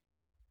said.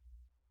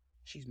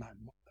 She's my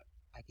mother.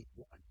 I get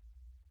one.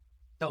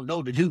 Don't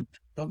know the dude.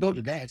 Don't know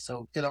the dad,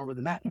 so it don't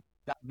really matter.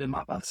 I've been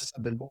my father since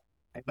I've been born.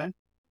 Amen.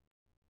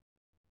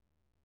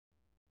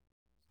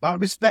 About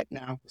respect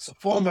now, it's a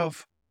form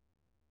of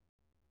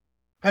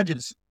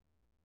prejudice.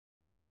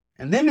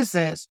 And then it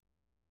says,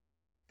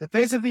 the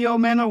face of the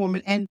old man or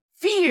woman, and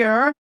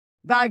fear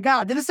thy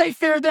God. Did it say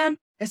fear them?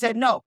 It said,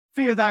 no,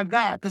 fear thy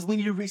God. Because when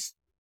you respect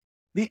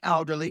the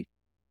elderly,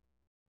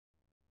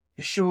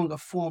 you're showing a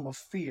form of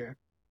fear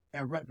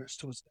and reverence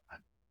towards God.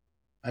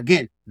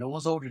 Again, no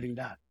one's older than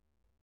God.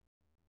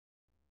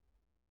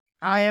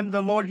 I am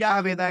the Lord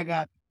Yahweh thy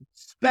God.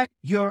 Respect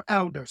your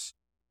elders.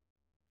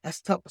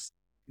 That's tough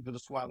for to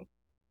swallow.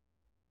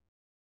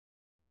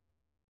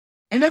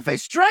 And if a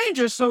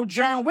stranger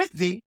sojourn with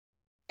thee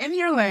in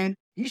your land,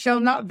 ye shall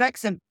not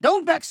vex him.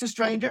 Don't vex a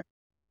stranger.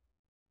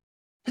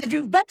 If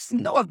you vex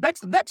him, no,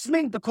 vex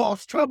means to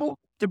cause trouble,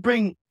 to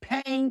bring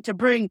pain, to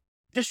bring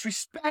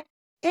disrespect,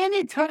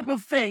 any type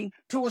of thing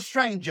to a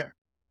stranger.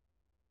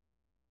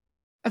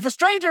 If a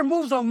stranger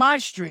moves on my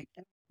street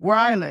where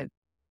I live,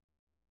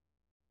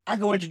 I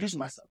go introduce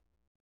myself.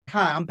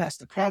 Hi, I'm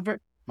Pastor Crawford.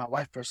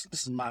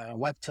 This is my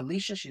wife,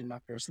 Talisha. She's my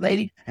first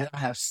lady, and I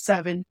have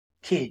 7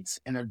 kids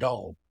and a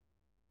dog.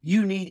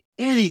 You need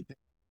anything,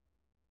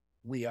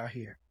 we are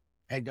here.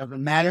 It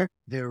doesn't matter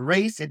their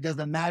race. It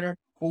doesn't matter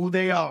who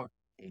they are.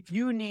 If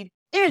you need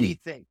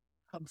anything,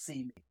 come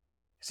see me.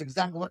 It's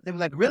exactly what they were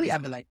like. Really?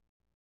 I'd be like,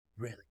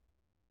 really?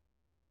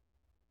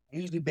 I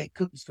usually bake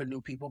cookies for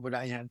new people, but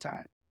I ain't have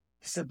time.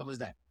 Simple as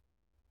that.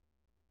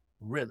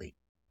 Really?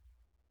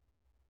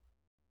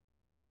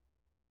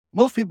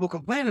 Most people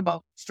complain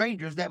about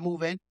strangers that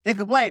move in. They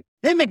complain.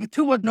 They make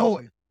too much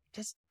noise.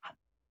 Just I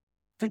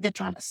think they're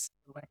trying to sit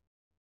away.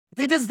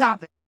 They just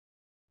stop it.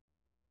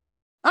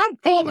 I'm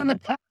calling the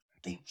pastor.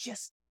 They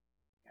just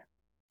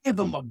give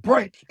them a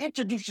break.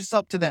 Introduce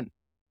yourself to them.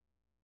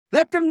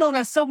 Let them know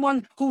that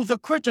someone who's a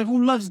Christian,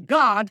 who loves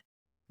God,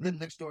 lives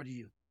next door to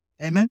you.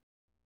 Amen?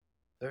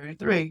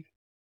 33.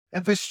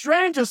 If a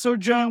stranger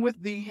sojourn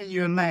with thee in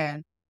your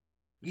land,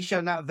 ye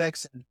shall not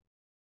vex him.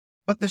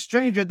 But the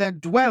stranger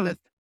that dwelleth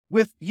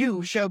with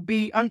you shall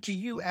be unto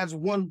you as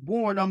one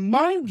born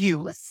among you.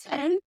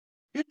 Listen,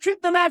 you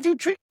treat them as you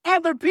treat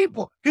other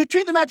people. You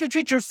treat them as you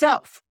treat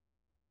yourself.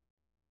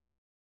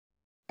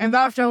 And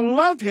thou shalt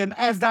love him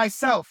as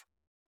thyself.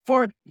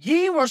 For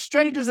ye were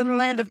strangers in the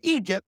land of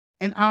Egypt,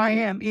 and I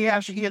am, ye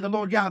shall hear the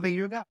Lord Yahweh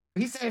your God.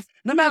 He says,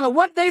 no matter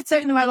what they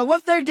say, no matter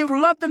what they do,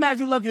 love them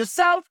as you love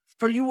yourself.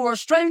 For you were a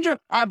stranger,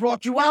 I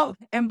brought you out.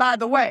 And by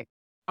the way,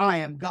 I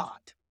am God.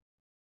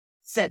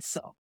 Said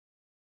so.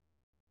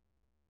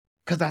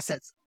 Because I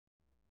said so.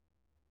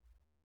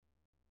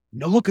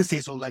 No one can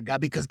say so like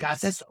God because God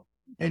said so.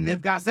 And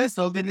if God says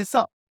so, then it's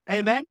so.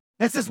 Amen?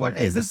 That's just what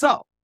it is. It's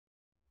so.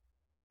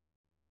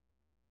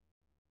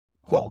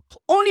 Well,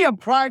 only a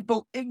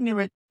prideful,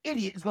 ignorant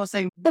idiot is going to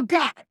say, but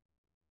God.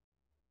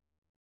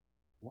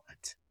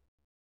 What?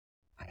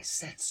 I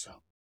said so.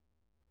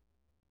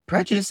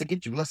 Prejudice will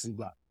get your blessings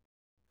blocked.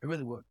 It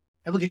really would.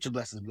 It will get your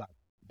blessings blocked.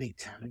 Big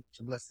time.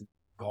 Your blessings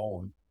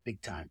gone. Big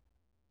time.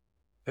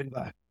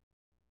 35.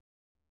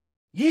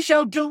 Ye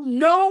shall do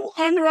no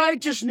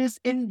unrighteousness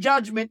in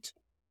judgment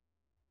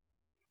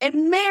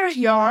in marriage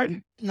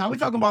yard. Now we're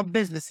talking about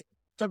business.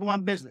 Talking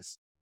about business.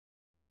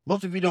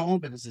 Most of you don't own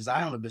businesses.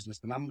 I own a business,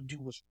 and I'm going to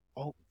do what's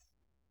own,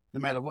 no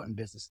matter what in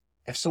business.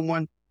 If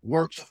someone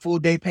works a full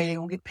day pay, they're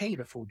going to get paid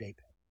a full day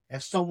pay.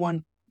 If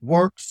someone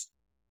works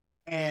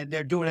and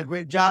they're doing a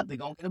great job, they're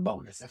going to get a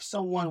bonus. If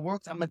someone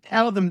works, I'm going to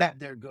tell them that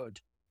they're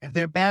good. If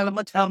they're bad, I'm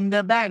going to tell them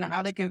they're bad and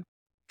how they can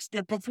fix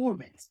their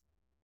performance.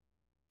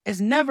 It's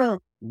never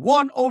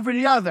one over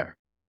the other.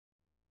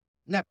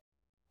 Never.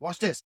 Watch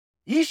this.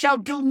 Ye shall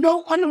do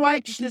no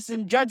unrighteousness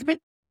in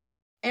judgment,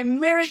 in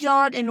marriage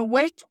yard, in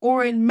weight,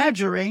 or in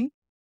measuring.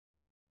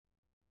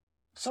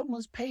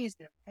 Someone's pays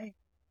their pay.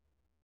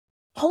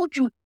 Hold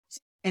you.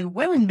 And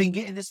women been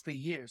getting this for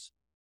years.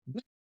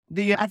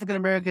 The African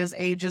Americans,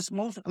 ages,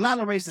 a lot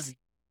of races.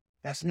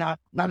 That's not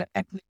an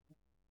ethnic.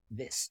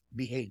 This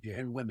behavior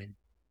in women,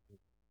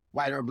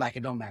 white or black,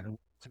 it don't matter.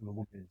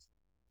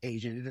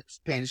 Asian,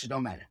 Spanish, it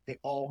don't matter.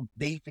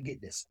 They forget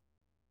this.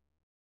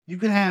 You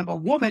can have a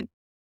woman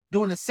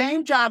doing the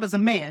same job as a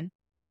man,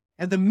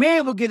 and the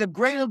man will get a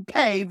greater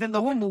pay than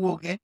the woman will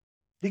get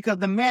because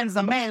the man is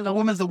a man and the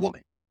woman is a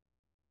woman.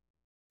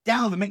 That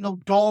doesn't make no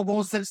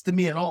doggone sense to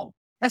me at all.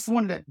 That's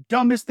one of the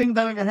dumbest things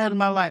I've ever had in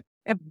my life.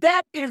 If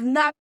that is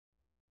not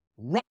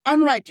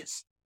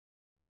unrighteous,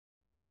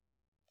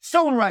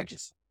 so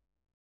unrighteous.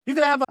 You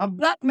can have a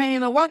black man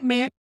and a white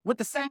man with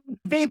the same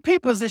VP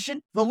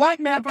position. The white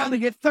man probably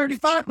gets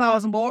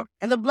 $35,000 more,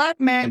 and the black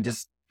man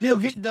just still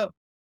get the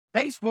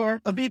base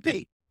for a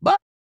VP. But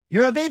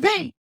you're a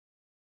VP.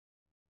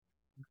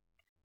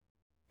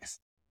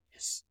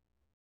 Yes.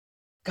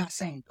 God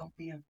saying, don't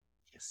be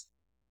unjust.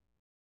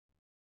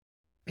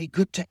 Be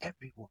good to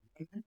everyone.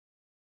 Amen?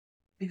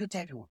 Be good to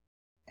everyone.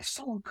 If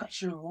someone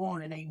cuts your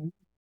lawn and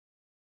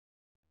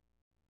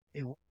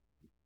they won't.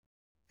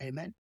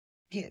 Amen?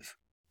 Give.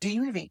 Do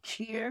you even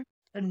care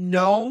to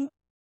know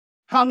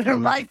how their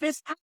life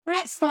is?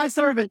 That's my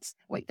servants.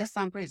 Wait, that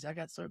sounds crazy. I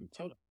got servants.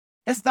 Hold on.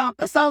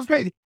 That sounds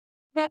crazy.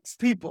 That's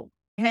people.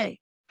 Hey,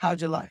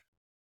 how's your life?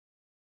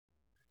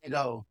 They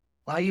go,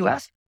 why are you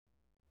asking?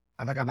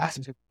 I'm like, I'm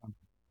asking you.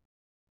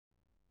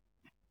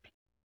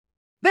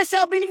 There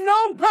shall be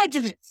no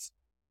prejudice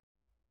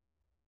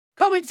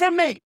coming to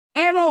me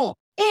at all.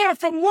 And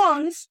from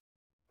ones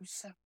who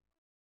suffer.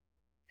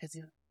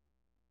 You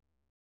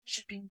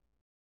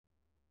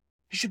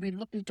should be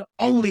looking to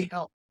only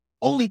help,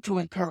 only to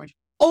encourage,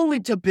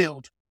 only to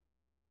build.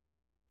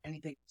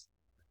 Anything else?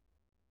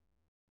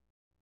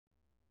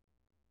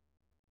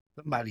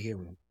 Somebody hear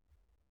him.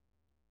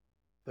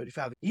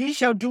 35. Ye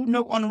shall do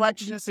no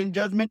unrighteousness in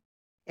judgment,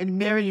 in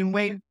marriage and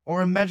weight,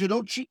 or in measure.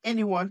 Don't cheat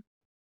anyone.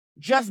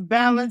 Just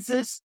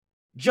balances,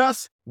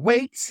 just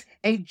weights,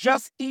 a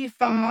just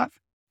ephod,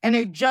 and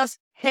a just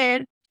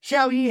head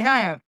shall ye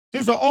have.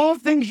 These are all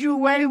things you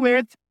weigh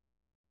with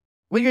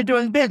when you're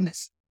doing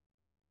business.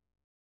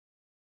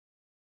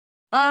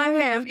 I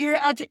am ear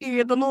unto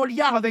ear, the Lord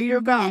Yahweh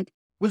your God,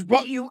 which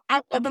brought you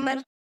out of the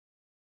land.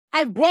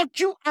 I brought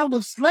you out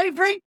of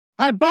slavery.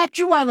 I brought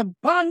you out of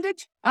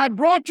bondage. I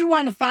brought you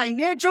out of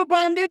financial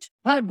bondage.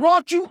 I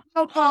brought you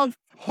out of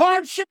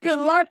hardship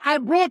in life. I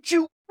brought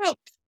you out.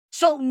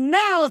 So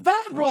now if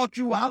I brought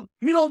you out,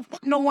 you don't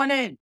put no one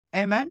in.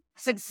 Amen?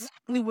 That's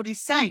exactly what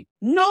he's saying.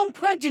 No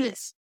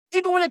prejudice.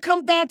 Even when it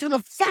comes down to the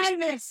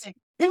financing,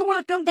 even when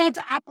it comes down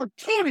to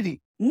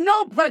opportunity,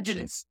 no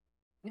prejudice.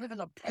 We live in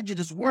a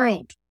prejudiced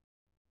world.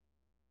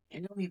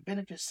 It only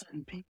benefits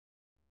certain people.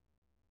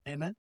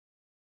 Amen?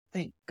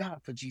 Thank God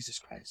for Jesus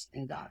Christ.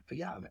 Thank God for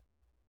Yahweh.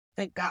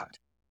 Thank God.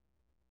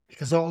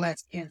 Because all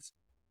that's cancer.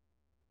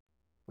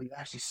 We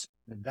actually serve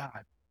the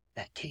God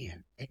that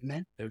can.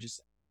 Amen? They're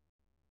just.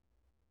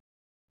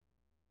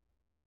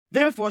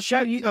 Therefore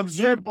shall ye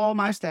observe all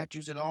my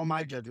statutes and all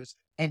my judgments,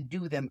 and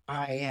do them.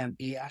 I am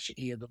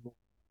Yahshua the Lord.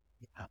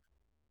 Yeah.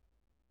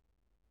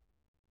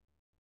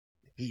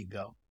 Here you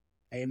go.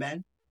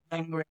 Amen?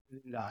 I'm greater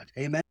than God.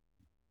 Amen?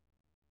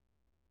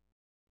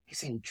 He's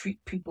saying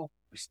treat people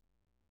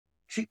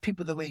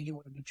the way you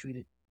want to be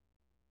treated.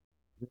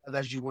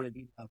 As you want to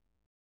be loved.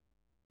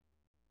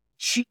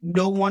 Cheat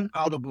no one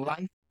out of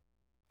life,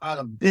 out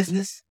of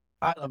business,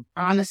 out of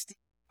honesty,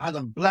 out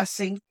of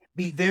blessing.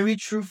 Be very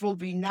truthful.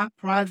 Be not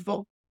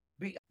prideful.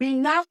 Be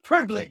not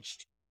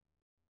privileged.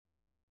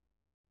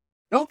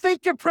 Don't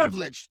think you're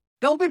privileged.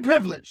 Don't be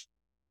privileged.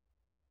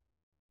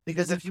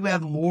 Because if you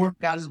have more,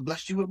 God has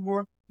blessed you with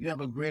more, you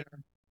have a greater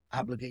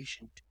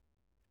obligation.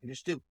 You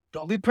just do.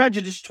 Don't be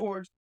prejudiced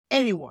towards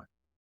anyone.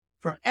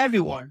 For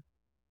everyone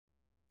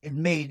is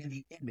made in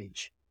the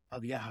image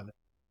of Yahweh,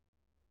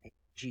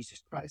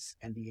 Jesus Christ,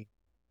 and the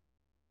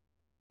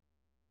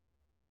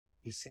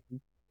he said,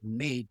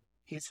 made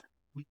his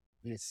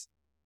weakness,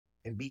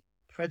 and be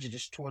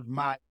prejudiced towards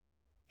my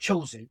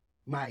chosen,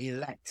 my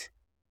elect.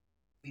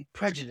 Be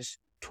prejudiced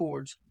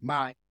towards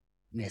my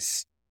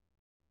ness.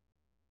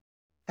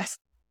 That's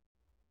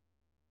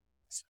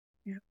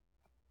yeah.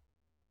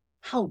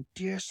 How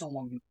dare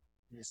someone be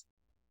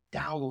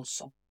down on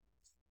someone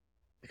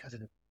because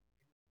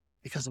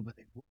of what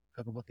they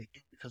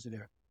do, because of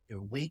their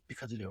weight,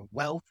 because of their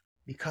wealth,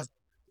 because of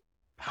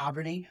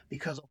poverty,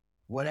 because of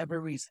whatever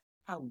reason.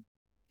 How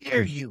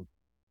dare you?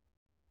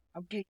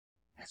 How dare you?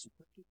 That's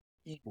wicked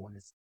evil in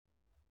this.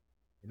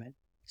 Amen.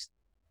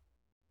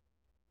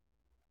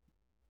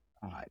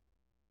 All right.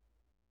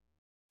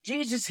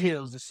 Jesus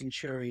heals the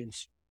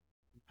centurions.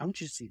 I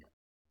want you to see that.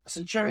 A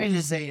centurion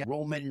is a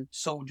Roman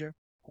soldier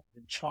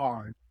in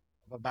charge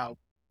of about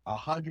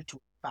 100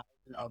 to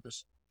 1,000 other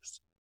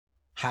soldiers,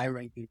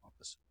 high-ranking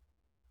officers.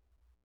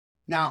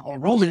 Now, a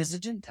Roman is a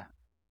Gentile.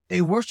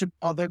 They worship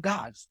other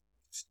gods,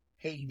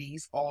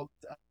 Hades, all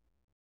the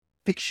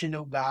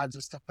fictional gods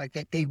and stuff like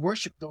that. They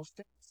worship those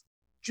things.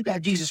 But you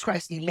got Jesus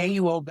Christ,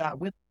 Emmanuel, God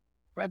with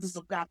the presence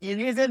of God in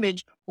his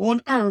image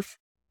on earth.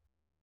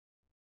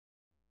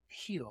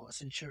 Heal a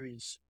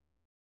centurion's.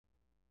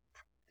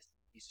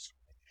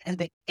 And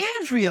the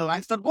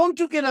Israelites are going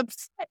to get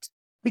upset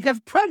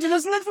because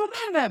prejudice lives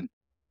within them.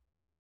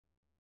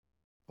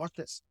 Watch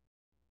this.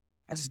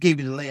 I just gave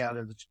you the layout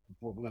of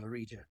what we're going to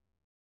read here.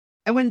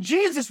 And when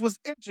Jesus was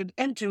entered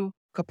into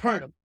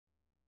Capernaum,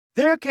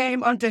 there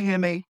came unto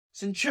him a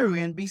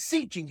centurion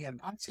beseeching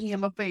him, asking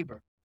him a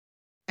favor,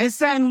 and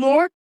saying,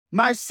 Lord,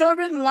 my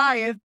servant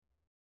lieth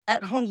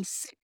at home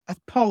sick of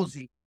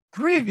palsy,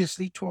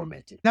 grievously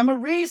tormented. Now I'm going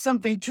to read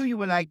something to you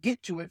when I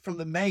get to it from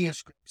the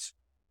manuscripts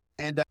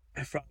and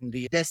from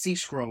the Dead Sea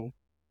Scroll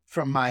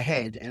from my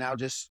head, and I'll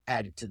just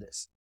add it to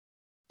this.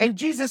 And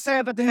Jesus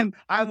said unto him,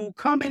 I will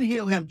come and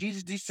heal him.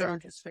 Jesus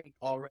discerned his faith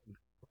already.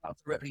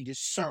 He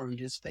discerned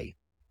his faith.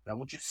 I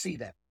want you to see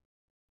that.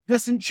 The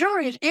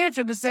centurion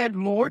answered and said,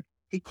 Lord,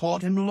 he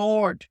called him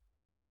Lord.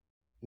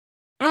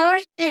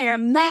 I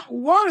am not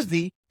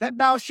worthy that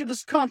thou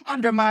shouldest come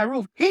under my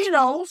roof. He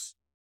knows.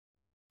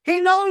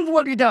 He knows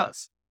what he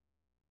does.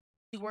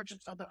 He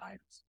worships other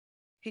idols.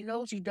 He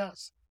knows he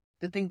does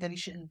the thing that he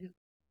shouldn't do.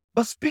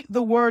 But speak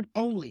the word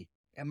only,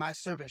 and my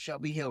servant shall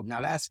be healed. Now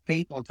that's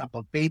faith on top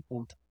of faith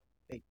on top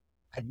of faith.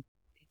 I need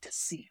to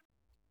see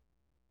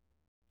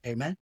him.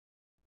 Amen.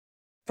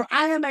 For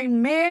I am a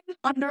man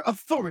under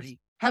authority,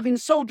 having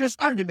soldiers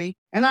under me,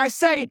 and I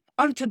say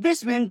unto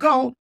this man,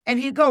 go, and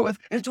he goeth,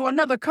 and to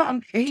another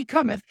come, and he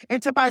cometh,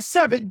 and to my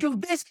servant do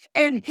this,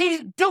 and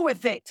he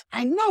doeth it.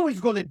 I know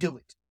he's going to do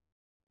it.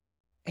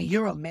 And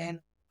you're a man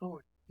of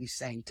authority, he's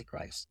saying to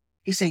Christ.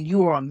 He's saying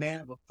you are a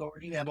man of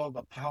authority. You have all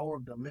the power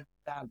of the living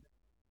God.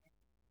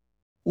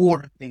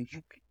 Order things,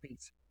 you can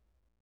things.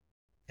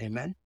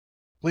 Amen.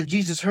 When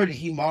Jesus heard it,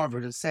 he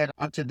marveled and said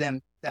unto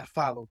them that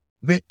followed,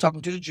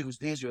 talking to the Jews,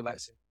 the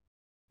Israelites,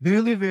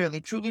 verily, verily,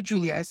 truly,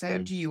 truly, I say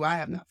unto you, I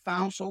have not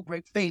found so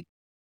great faith,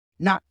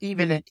 not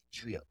even in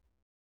Israel.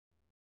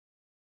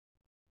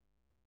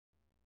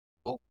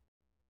 Oh.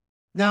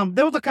 Now,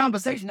 there was a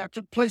conversation that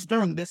took place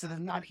during this, and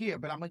it's not here,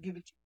 but I'm going to give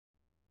it to you.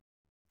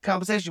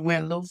 Conversation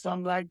went a little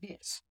something like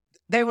this.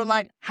 They were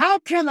like, how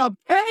can a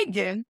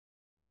pagan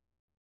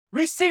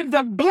receive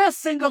the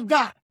blessing of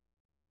God?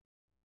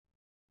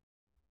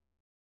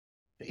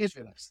 The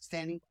Israelites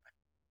standing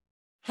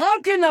by.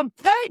 How can a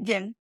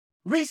pagan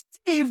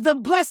receive the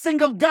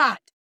blessing of God?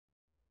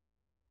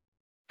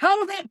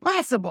 How is that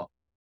possible?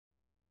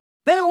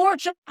 They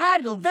worship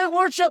idols. They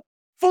worship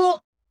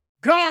full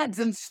gods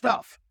and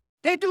stuff.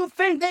 They do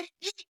things, they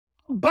eat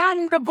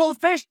abominable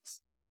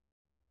things.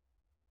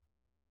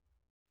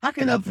 How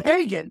can a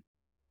pagan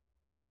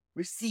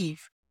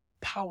receive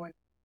power?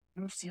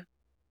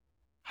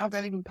 How's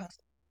that even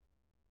possible?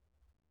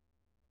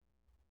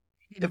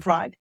 See the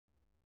pride?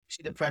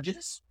 See the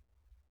prejudice?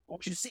 I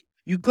want you to see.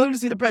 You clearly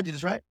see the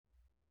prejudice, right?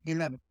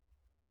 11.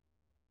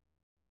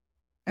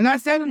 And I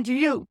said unto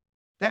you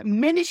that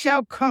many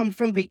shall come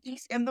from the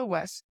east and the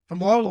west,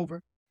 from all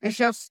over, and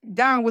shall sit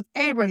down with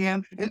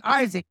Abraham and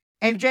Isaac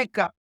and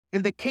Jacob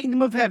in the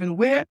kingdom of heaven.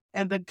 Where?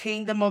 In the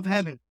kingdom of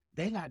heaven.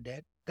 They're not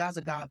dead. God's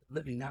a God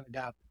living, not a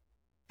God.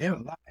 They're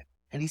alive.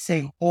 And he's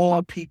saying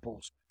all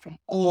peoples from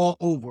all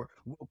over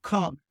will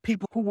come.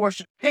 People who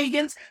worship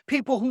pagans,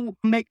 people who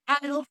make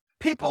idols,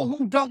 people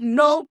who don't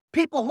know,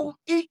 people who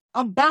eat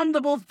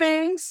abominable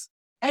things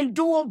and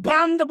do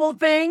abominable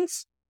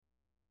things.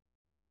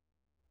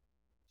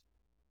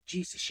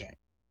 Jesus said,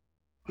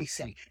 he's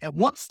saying, and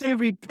once they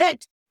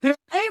repent, they're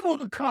able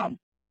to come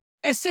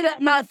and sit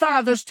at my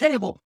Father's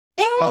table.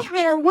 And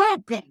they're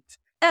welcomed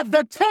at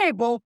the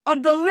table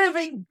of the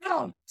living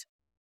God.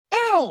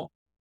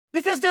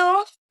 Because they're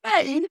all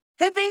made in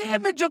the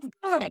image of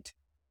God.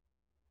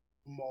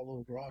 From all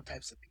over, all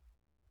types of people.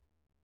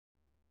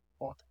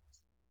 All types.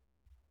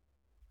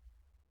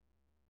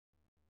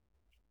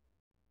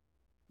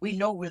 We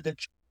know we're the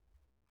church.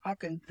 How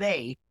can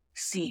they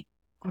see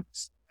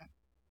us?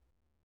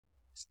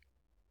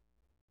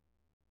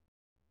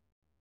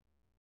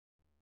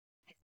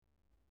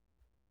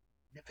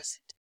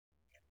 Magnificent.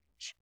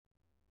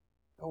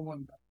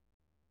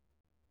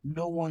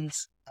 No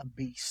one's a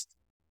beast.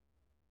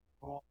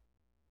 Oh,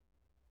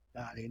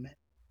 God, amen.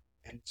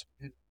 And it's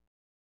beautiful.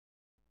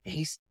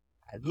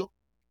 I look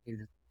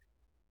in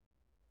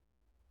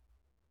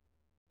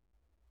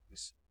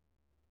this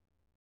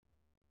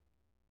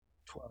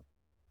 12.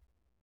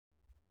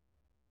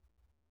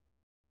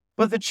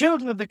 But the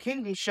children of the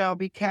kingdom shall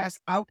be cast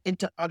out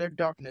into utter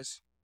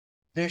darkness.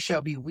 There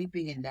shall be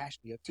weeping and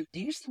gnashing of teeth. Do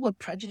you see what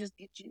prejudice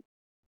gets you?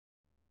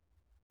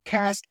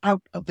 Cast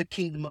out of the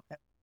kingdom of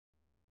heaven.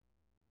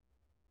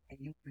 And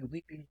you'll be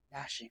weeping and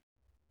gnashing,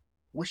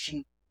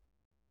 wishing.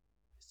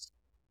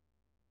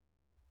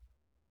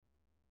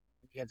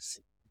 You have to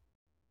see.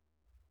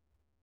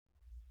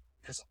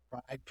 Because of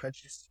pride,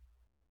 prejudice.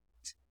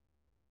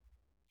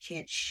 You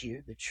can't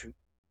share the truth.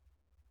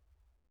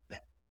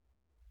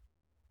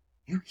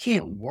 You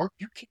can't work.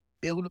 You can't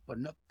build up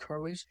enough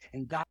courage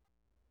and God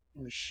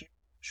will share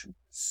the truth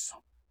with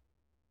someone.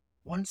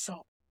 One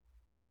soul.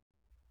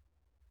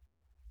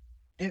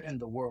 They're in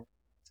the world.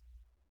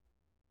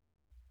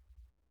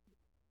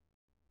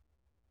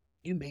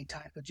 You made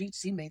time for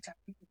Jesus. He made time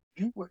for you.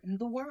 You were in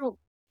the world.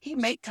 He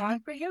made time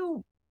for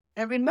you.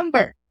 And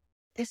remember,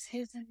 it's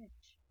his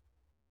image.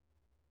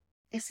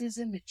 It's his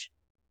image.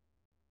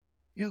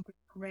 Your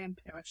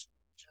grandparents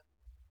knew each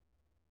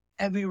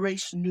other. Every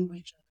race knew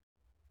each other.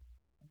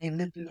 They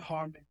lived in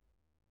harmony.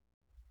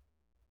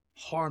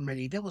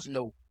 Harmony. There was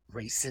no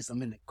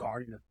racism in the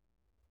garden.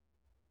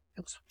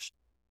 It was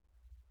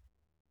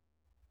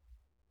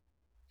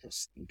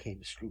just came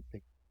to screw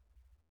things.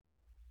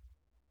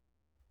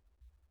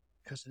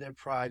 Because of their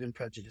pride and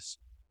prejudice.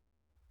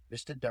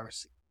 Mr.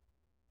 Darcy.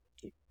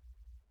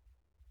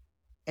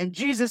 And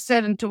Jesus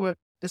said unto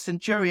the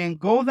centurion,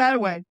 go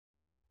that way,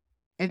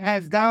 and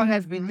as thou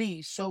hast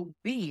believed, so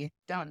be it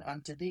done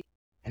unto thee.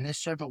 And his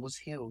servant was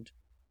healed.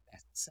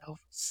 Self.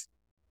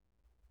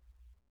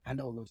 I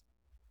know those.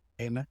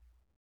 Amen.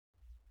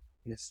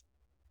 Yes.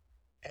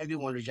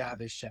 Everyone is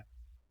job is chef.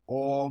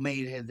 All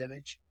made in his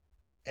image.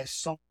 As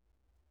some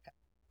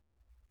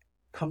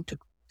come to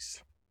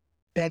Christ,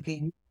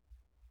 begging.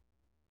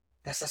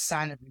 That's a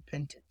sign of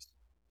repentance.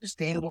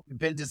 Understand what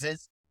repentance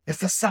is?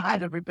 It's a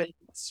sign of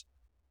repentance.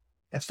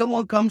 If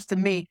someone comes to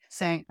me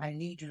saying, I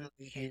need you to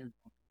lay hands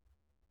on me,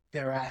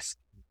 they're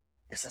asking.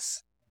 It's a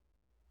sign.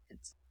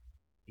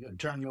 You're going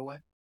to turn your way?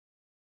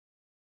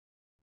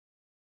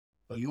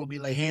 Or you will be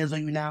lay hands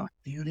on you now?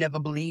 Do you never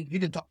believe? You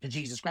can talk to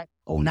Jesus, right?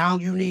 Oh, now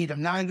you need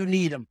him. Now you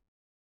need him.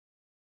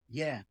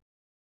 Yeah.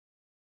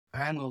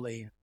 I'm going to lay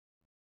him.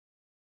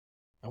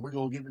 And we're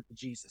going to give it to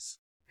Jesus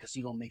because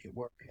he's going to make it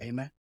work.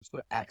 Amen? Let's go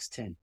to Acts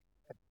 10.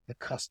 The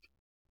custom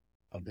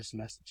of this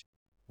message.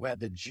 Where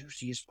the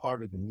juiciest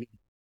part of the meat.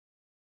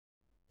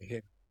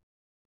 Here.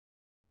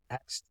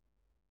 Acts.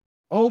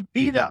 Oh,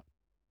 Peter.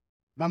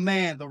 My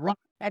man, the rock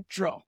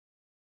Petro.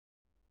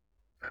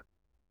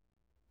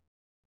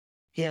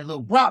 He had a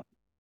little problem.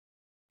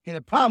 He had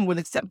a problem with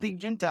accepting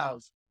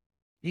Gentiles.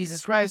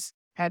 Jesus Christ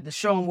had to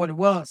show him what it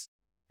was.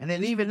 And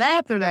then even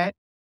after that,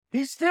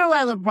 he still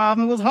had a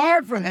problem. It was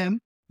hard for him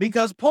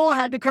because Paul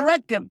had to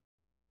correct him.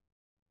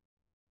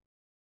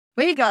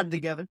 But he got it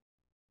together.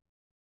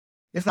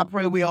 It's I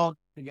pray we all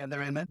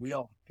together, amen. We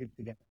all get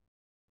together.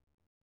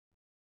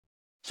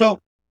 So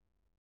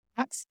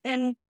Acts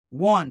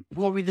 10:1.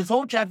 We'll read this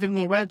whole chapter and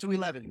we'll read to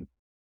 11.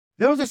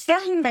 There was a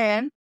certain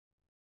man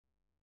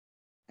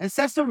in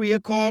Caesarea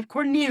called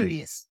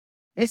Cornelius,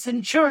 a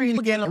centurion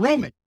again, a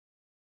Roman,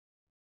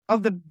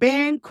 of the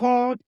band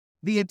called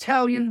the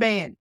Italian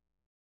Band,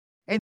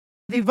 a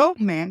devout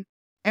man,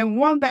 and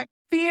one that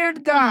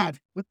feared God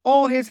with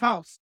all his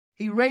house.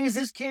 He raised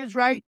his kids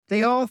right.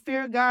 They all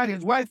feared God.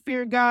 His wife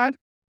feared God,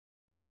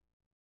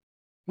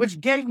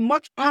 which gave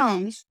much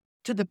alms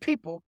to the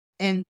people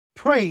and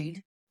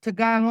prayed to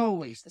God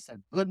always. This is a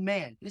good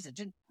man. This is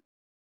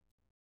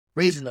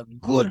raising a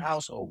good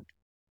household.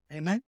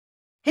 Amen.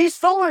 He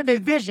saw in a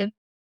vision,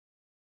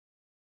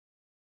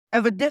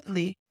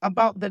 evidently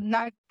about the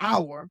ninth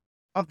hour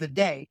of the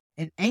day,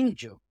 an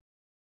angel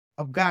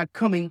of God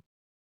coming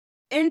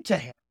into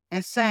him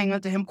and saying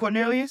unto him,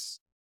 Cornelius.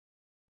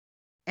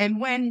 And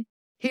when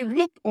he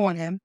looked on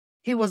him,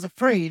 he was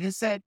afraid and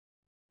said,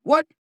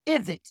 What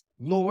is it,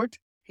 Lord?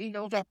 He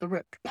knows off the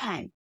rip.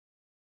 Bang.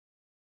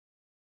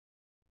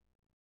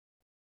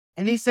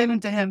 And he said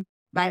unto him,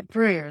 Thy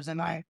prayers and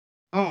thy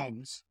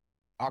alms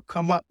are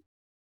come up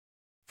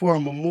for a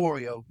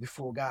memorial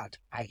before God.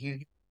 I hear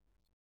you.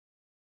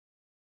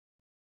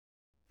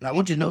 And I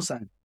want you to know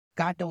something.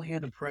 God don't hear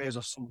the prayers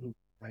of someone who's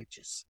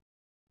righteous.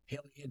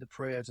 He'll hear the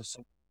prayers of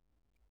someone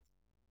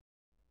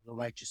who's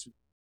righteous.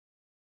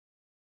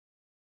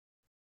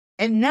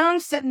 And now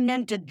sent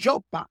men to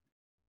Joppa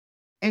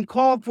and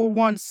called for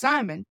one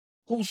Simon,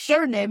 whose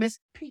surname is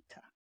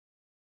Peter.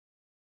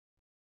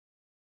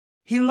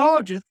 He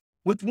lodgeth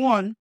with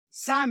one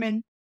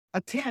Simon,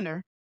 a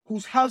tanner,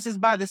 whose house is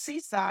by the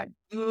seaside,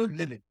 good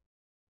living.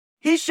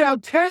 He shall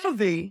tell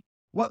thee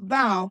what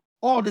thou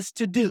oughtest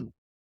to do.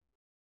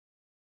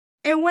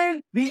 And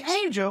when the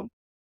angel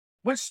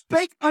which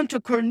spake unto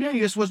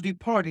Cornelius was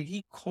departed,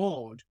 he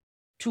called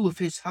two of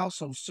his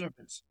household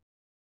servants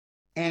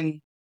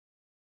and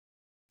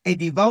a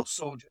devout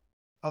soldier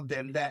of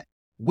them that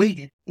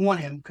waited on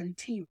him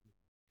continually,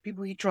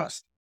 people he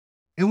trusted.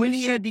 And when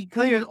he had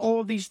declared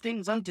all these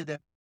things unto them,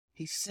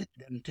 he sent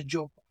them to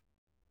Joppa,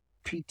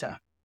 Peter.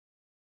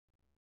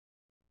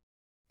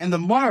 And the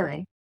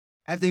morrow,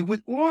 as they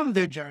went on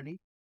their journey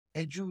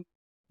and drew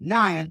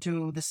nigh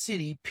unto the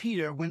city,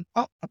 Peter went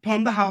up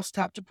upon the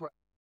housetop to pray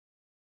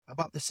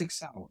about the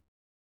 6th hour.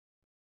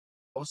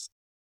 It was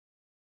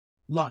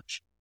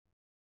lunch.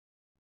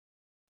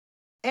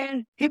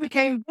 And he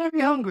became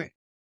very hungry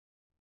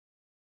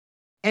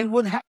and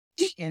would have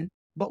eaten,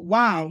 but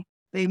while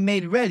they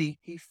made ready,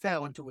 he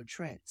fell into a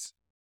trance.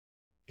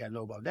 You gotta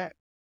know about that.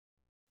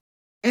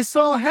 And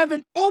saw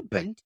heaven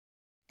opened,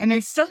 and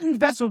a certain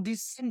vessel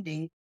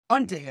descending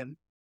unto him,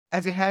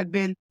 as it had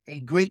been a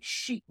great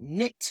sheet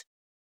knit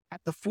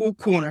at the four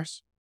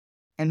corners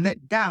and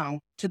let down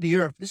to the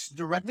earth. This is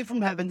directly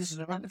from heaven. This is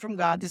directly from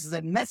God. This is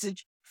a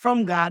message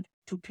from God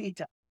to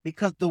Peter,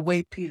 because the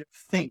way Peter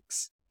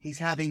thinks, he's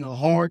having a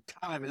hard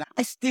time. And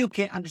I still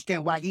can't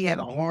understand why he had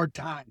a hard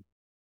time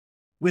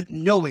with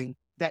knowing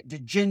that the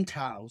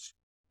Gentiles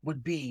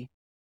would be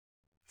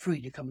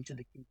free to come into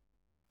the kingdom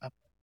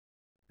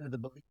of the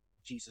belief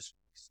of Jesus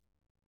Christ.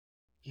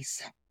 He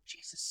sat with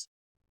Jesus.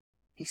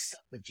 He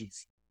sat with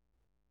Jesus.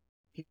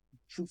 He had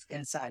truth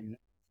inside him.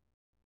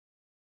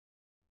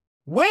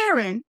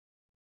 Wherein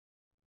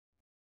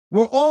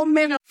were all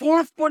men of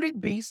four-footed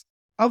beasts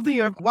of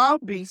the earth,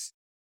 wild beasts,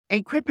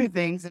 and creeping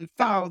things, and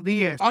fowl of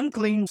the air,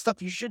 unclean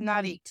stuff you should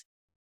not eat.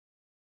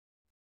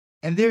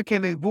 And there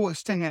came a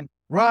voice to him,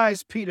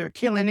 Rise, Peter,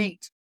 kill and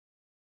eat.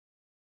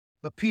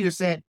 But Peter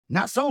said,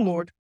 Not so,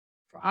 Lord,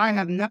 for I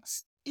have not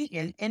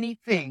eaten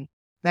anything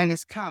that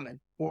is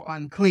common or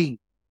unclean.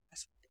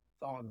 That's what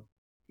they thought of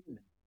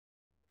human.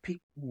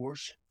 People who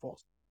worship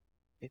false.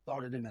 They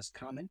thought of them as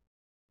common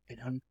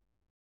and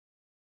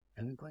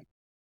unclean.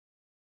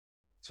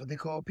 That's what they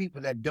call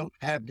people that don't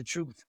have the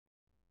truth.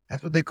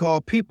 That's what they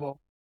call people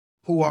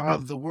who are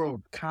of the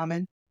world,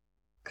 common.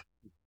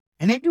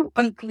 And they do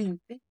unclean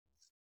things,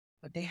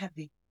 but they have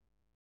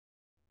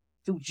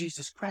through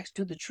Jesus Christ,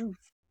 to the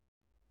truth.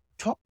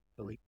 Talk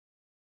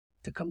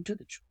to come to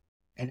the truth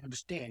and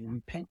understand and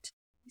repent.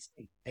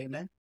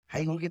 Amen. How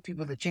you going to give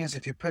people the chance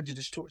if you're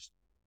prejudiced towards them?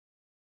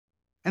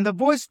 And the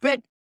voice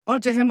spake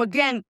unto him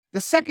again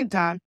the second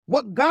time,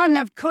 What God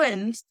hath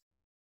cleansed,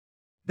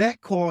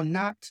 that call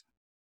not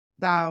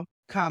thou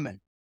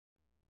common.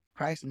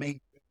 Christ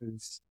made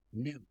things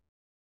new.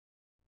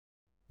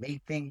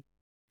 Made things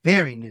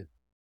very new.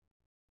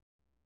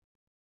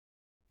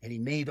 And he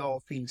made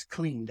all things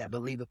clean that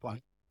believe upon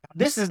him.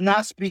 This is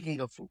not speaking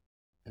of food.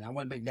 And I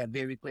want to make that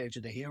very clear to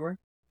the hearer.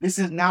 This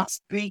is not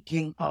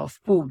speaking of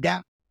food.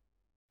 That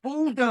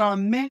food that are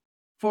meant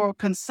for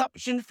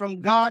consumption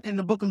from God in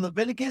the book of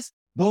Leviticus,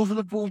 those are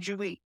the foods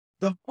you eat.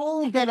 The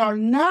foods that are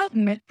not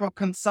meant for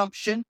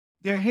consumption,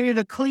 they're here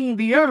to clean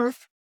the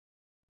earth.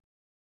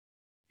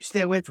 You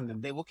stay away from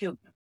them. They will kill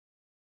you.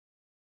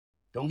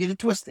 Don't get it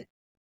twisted.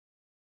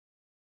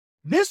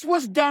 This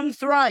was done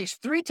thrice,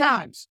 3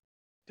 times.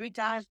 3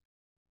 times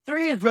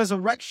 3 is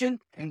resurrection,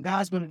 and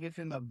God's going to give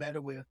him a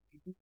better way of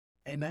thinking.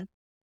 Amen.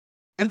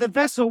 And the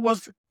vessel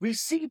was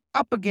received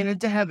up again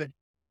into heaven.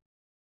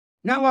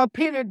 Now while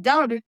Peter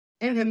doubted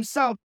in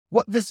himself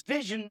what this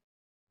vision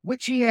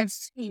which he had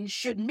seen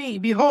should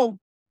mean, behold,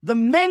 the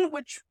men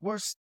which were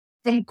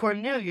from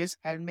Cornelius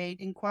had made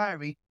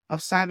inquiry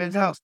of Simon's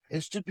house,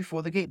 and stood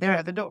before the gate there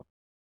at the door,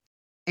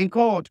 and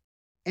called,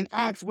 and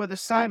asked whether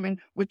Simon,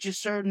 which is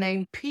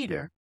surnamed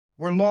Peter,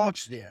 were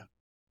lodged there.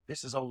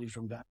 This is only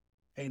from God.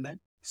 Amen.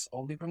 It's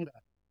only from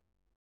God.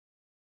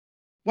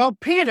 While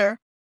Peter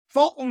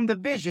thought on the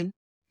vision,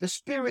 the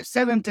Spirit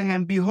said unto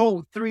him,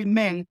 behold, 3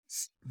 men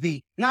seek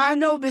thee. Now I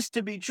know this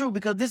to be true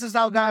because this is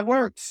how God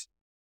works.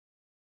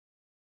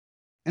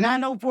 And I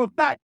know for a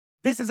fact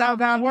this is how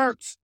God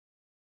works.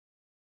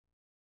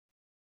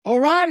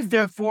 Arise,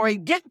 therefore,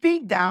 and get thee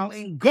down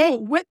and go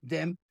with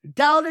them,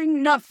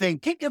 doubting nothing.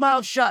 Keep your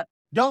mouth shut.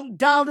 Don't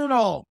doubt at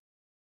all,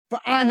 for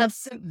I have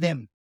sent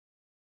them.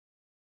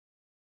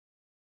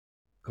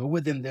 Go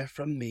with them there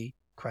from me,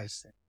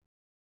 Christ said.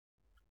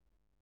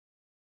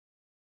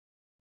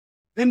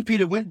 Then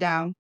Peter went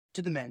down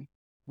to the men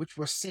which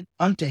were sent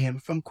unto him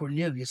from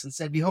Cornelius, and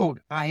said, behold,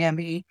 I am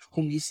he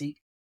whom ye seek.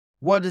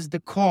 What is the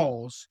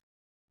cause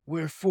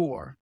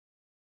wherefore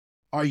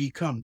are ye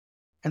come?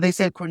 And they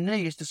said,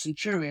 Cornelius the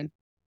centurion,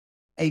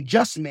 a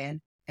just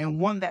man, and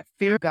one that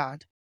feared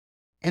God,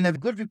 and of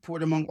good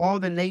report among all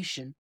the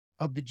nation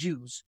of the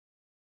Jews,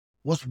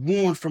 was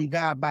warned from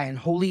God by an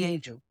holy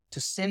angel to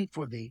send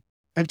for thee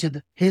unto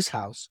his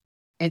house,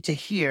 and to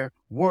hear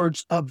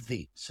words of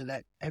thee, so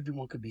that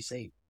everyone could be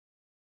saved.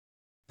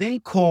 Then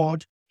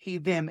called he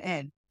them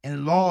in,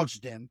 and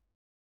lodged them.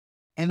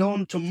 And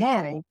on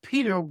tomorrow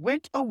Peter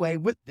went away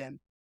with them,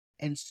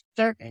 and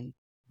certain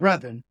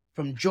brethren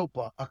from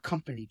Joppa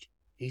accompanied.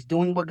 He's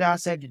doing what God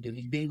said to do.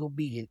 He's being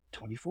obedient.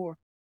 24.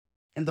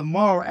 And the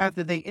morrow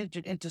after they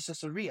entered into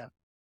Caesarea,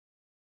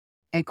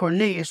 and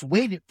Cornelius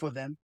waited for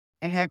them,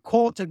 and had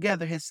called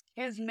together his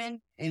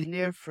kinsmen and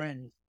their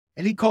friends.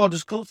 And he called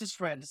his closest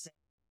friend and said,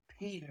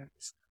 Peter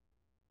is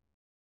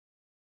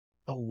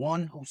the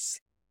one who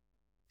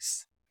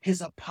seeks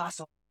his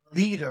apostle,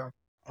 leader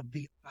of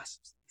the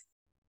apostles.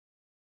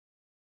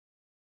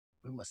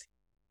 We must.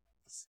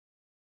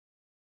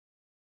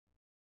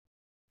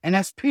 And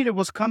as Peter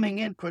was coming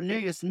in,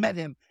 Cornelius met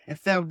him and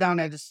fell down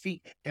at his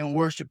feet and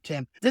worshipped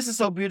him. This is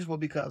so beautiful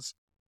because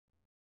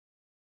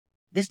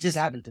this just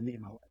happened to me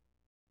in my life.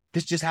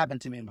 This just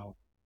happened to me in my life.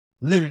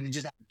 Literally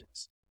just happened to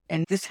us.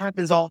 And this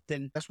happens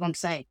often. That's what I'm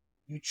saying.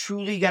 You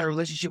truly got a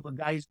relationship with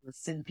God. He's going to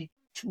send people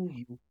to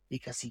you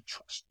because he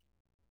trusts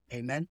you.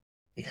 Amen?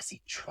 Because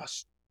he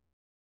trusts you.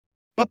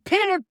 But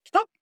Peter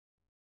took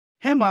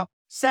him up,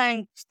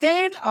 saying,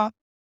 stand up,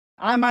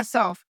 I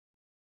myself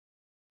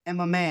am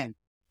a man,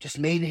 just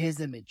made in his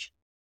image.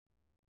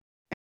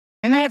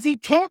 And as he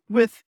talked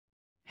with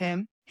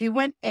him, he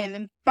went in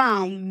and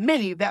found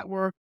many that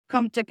were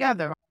come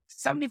together,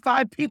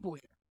 75 people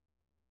here.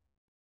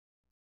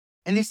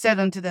 And he said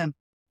unto them,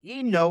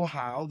 ye know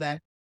how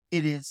that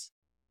it is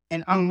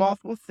an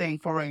unlawful thing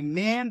for a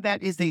man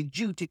that is a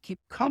Jew to keep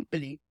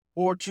company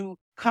or to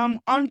come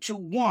unto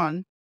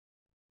one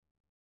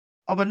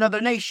of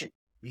another nation.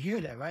 You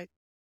hear that, right?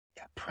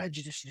 Yeah,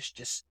 prejudice is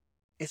just,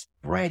 it's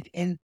bred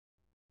in.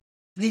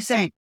 And he's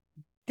saying,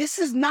 this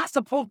is not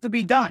supposed to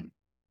be done.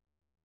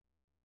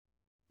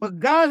 But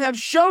God has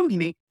shown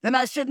me that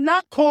I should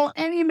not call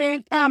any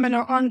man common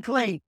or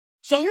unclean.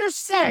 So you're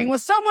saying, when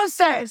someone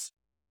says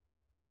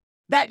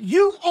that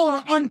you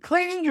are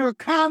unclean, you're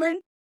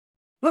common,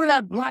 look at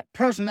that black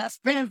person, that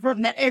Spanish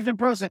person, that Asian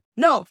person.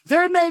 No,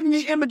 they're made in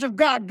the image of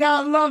God.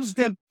 God loves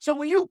them. So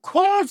when you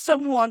call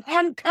someone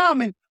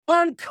uncommon,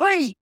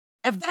 unclean,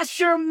 if that's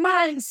your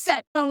mindset,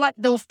 you don't like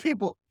those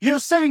people. You're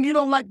saying you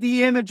don't like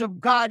the image of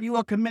God. You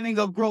are committing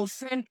a gross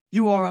sin.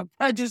 You are a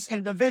prejudiced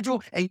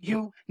individual, and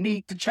you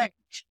need to change.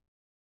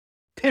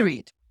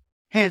 Period.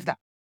 Hands down.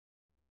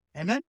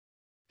 Amen?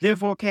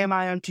 Therefore came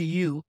I unto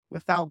you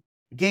without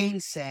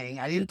gainsaying.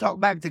 I didn't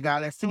talk back to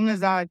God. As soon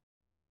as I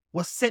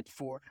was sent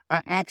for,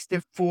 I asked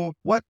it for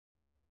what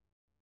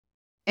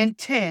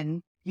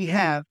intent ye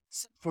have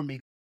sent for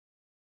me.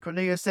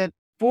 Cornelius said,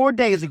 4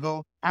 days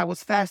ago, I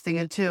was fasting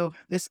until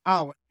this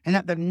hour. And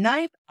at the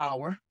 9th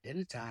hour,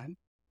 dinner time,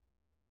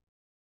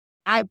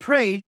 I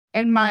prayed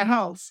in my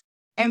house,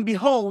 and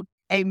behold,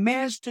 a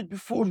man stood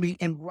before me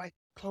in white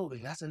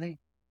clothing. That's the name.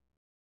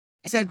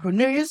 He said,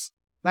 Cornelius,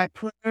 thy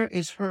prayer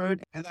is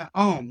heard, and thy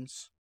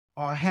alms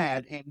are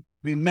had in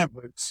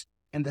remembrance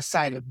in the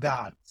sight of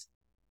God.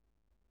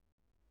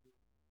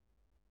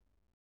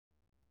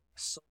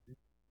 So,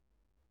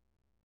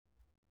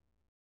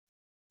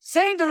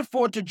 saying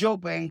therefore to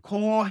Joppa, and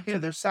call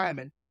hither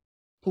Simon,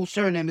 whose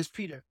surname is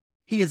Peter.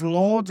 He is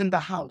lodged in the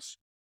house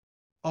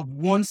of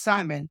one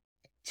Simon,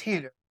 a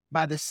tanner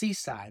by the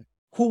seaside,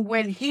 who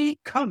when he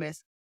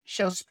cometh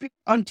shall speak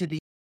unto thee.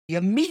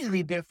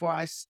 Immediately therefore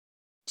I said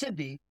to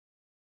thee,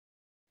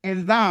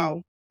 and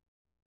thou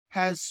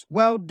hast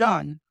well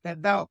done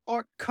that thou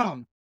art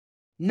come.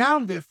 Now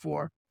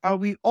therefore are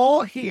we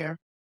all here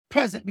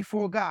present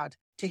before God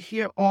to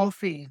hear all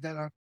things that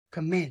are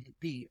commanded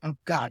be of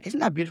God. Isn't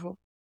that beautiful?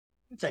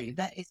 I'll tell you,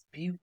 that is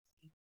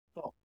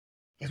beautiful.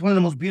 It's one of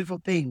the most beautiful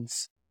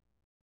things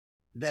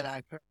that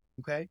I've heard,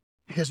 okay?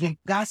 Because when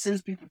God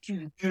sends people to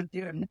you,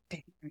 they're not to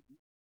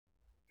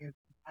hear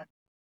God.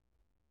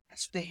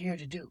 That's what they're here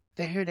to do.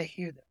 They're here to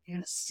hear, they're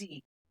here to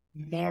see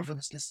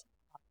marvelousness.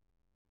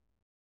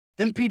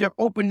 Then Peter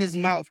opened his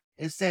mouth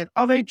and said,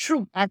 of a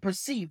truth, I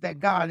perceive that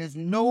God is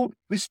no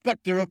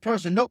respecter of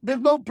person. No, there's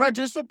no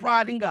prejudice or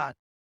pride in God.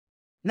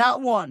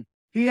 Not one.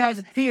 He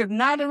is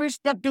not a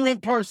respecter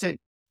of person.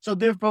 So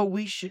therefore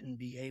we shouldn't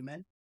be.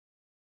 Amen.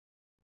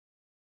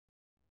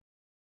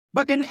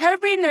 But in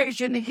every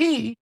nation,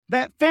 he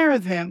that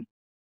feareth him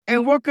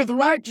and worketh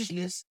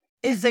righteousness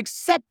is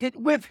accepted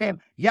with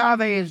him.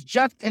 Yahweh is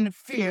just in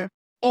fear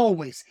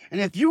always. And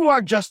if you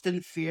are just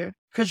in fear,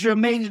 because you're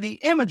made in the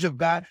image of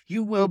God,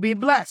 you will be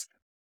blessed.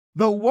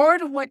 The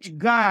word which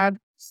God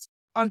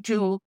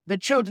unto the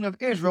children of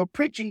Israel,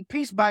 preaching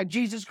peace by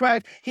Jesus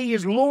Christ, he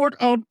is Lord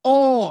of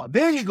all.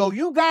 There you go.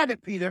 You got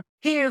it, Peter.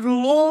 He is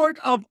Lord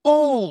of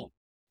all.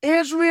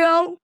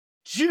 Israel,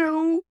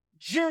 Jew,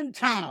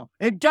 Gentile.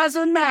 It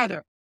doesn't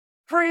matter.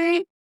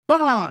 Free,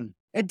 bond.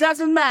 It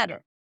doesn't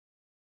matter.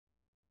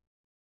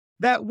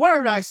 That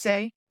word, I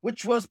say,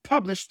 which was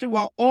published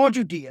throughout all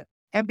Judea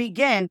and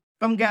began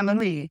from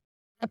Galilee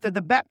after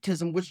the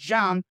baptism which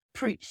John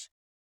preached.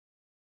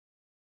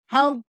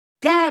 How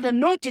God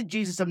anointed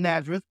Jesus of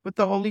Nazareth with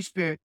the Holy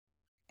Spirit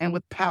and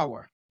with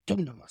power,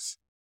 dunamis,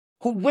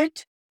 who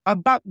went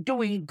about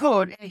doing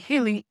good and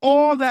healing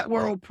all that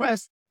were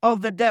oppressed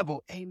of the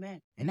devil.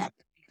 Amen. And that,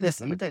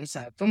 listen, let me tell you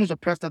something. If someone's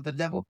oppressed of the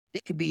devil, they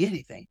could be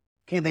anything.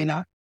 Can they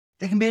not?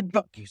 They can be a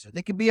drug user.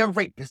 They could be a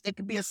rapist. They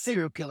could be a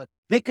serial killer.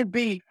 They could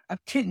be a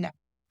kidnapper.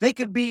 They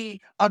could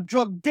be a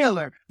drug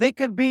dealer. They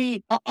could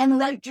be an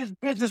unrighteous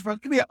business person.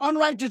 They could be an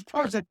unrighteous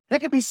person. They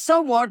could be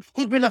someone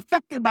who's been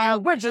affected by a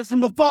witches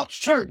from a false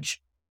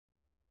church.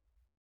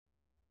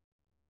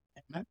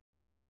 Amen.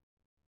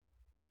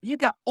 You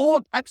got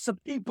all types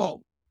of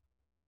people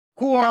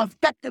who are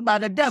affected by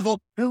the devil,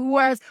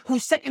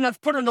 who's setting us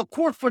put on the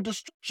course for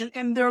destruction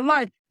in their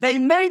life. They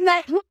may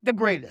not look the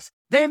greatest.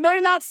 They may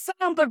not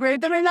sound the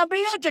greatest. They may not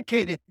be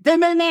educated. They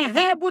may not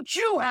have what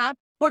you have,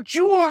 but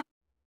you are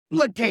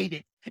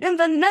obligated in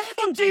the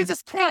name of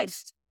Jesus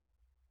Christ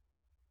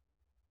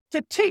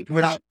to teach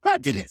without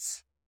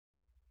prejudice.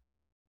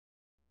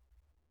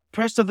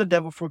 Press of the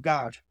devil for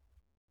God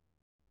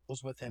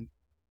was with him.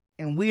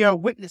 And we are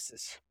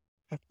witnesses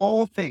of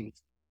all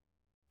things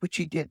which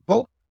he did,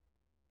 both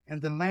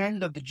in the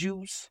land of the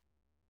Jews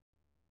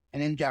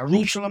and in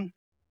Jerusalem,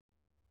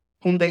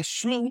 whom they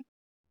slew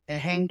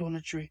and hanged on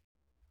a tree.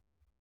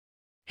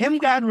 Him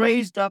God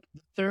raised up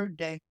the third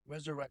day,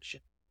 resurrection,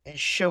 and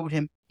showed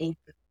him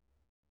open.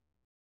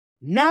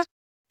 Not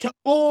to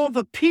all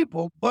the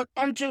people, but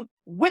unto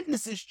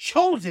witnesses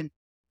chosen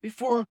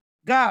before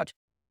God,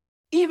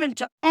 even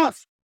to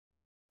us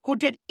who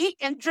did eat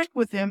and drink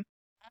with him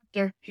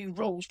after he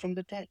rose from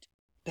the dead.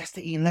 That's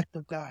the elect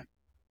of God.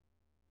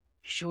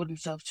 He showed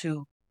himself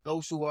to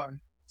those who are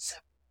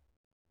set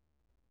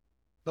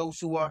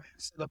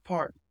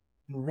apart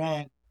from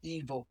wrong,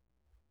 evil,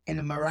 in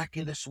a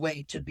miraculous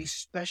way, to be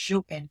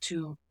special and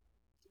to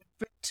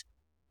different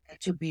and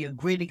to be a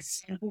great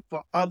example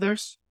for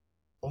others.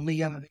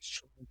 Only of his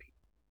children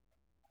people.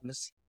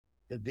 Honestly,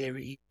 the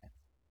very event.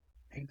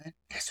 Amen.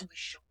 That's what we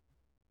show him.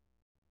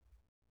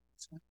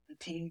 That's what we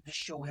continue to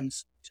show him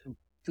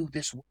through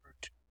this word.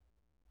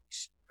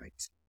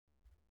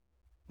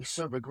 We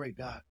serve a great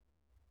God.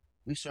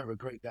 We serve a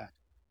great God.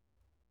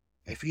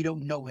 If you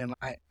don't know him,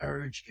 I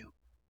urge you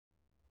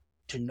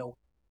to know him,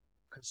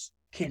 because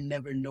you can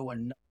never know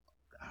enough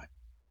of God.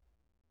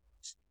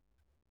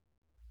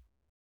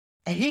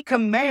 And he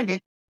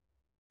commanded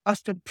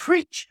us to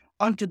preach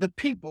unto the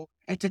people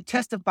and to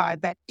testify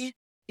that it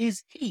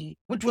is he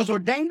which was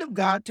ordained of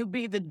God to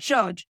be the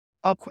judge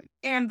of quick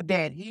and the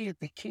dead. He is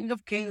the King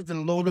of kings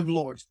and Lord of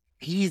lords.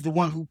 He is the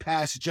one who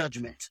passed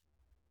judgment.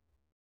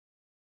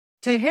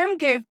 To him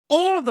gave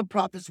all the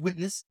prophets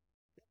witness,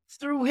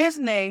 through his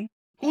name,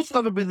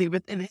 whosoever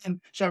believeth in him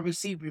shall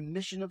receive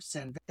remission of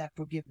sin, that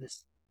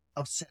forgiveness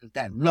of sin,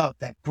 that love,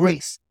 that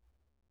grace,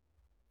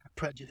 that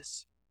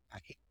prejudice. I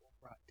hate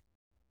pride.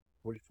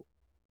 44.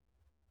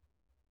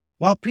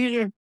 While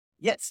Peter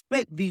yet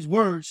spake these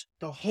words,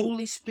 the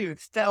Holy Spirit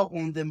fell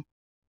on them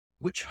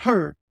which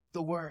heard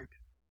the word.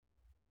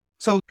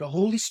 So the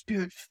Holy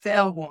Spirit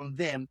fell on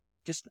them,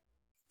 just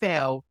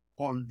fell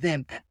on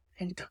them at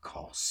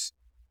Pentecost.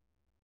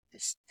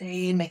 The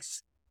same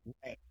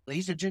way.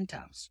 These are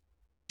Gentiles,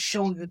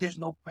 showing that there's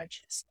no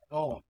prejudice at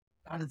all.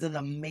 God is an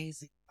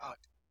amazing God.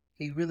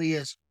 He really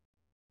is.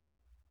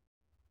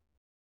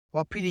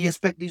 While Peter yet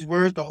spake these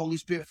words, the Holy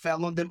Spirit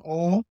fell on them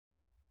all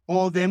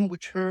them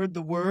which heard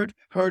the word,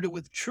 heard it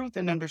with truth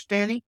and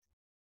understanding.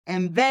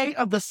 And they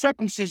of the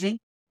circumcision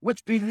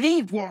which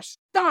believed were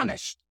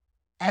astonished,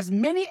 as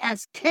many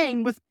as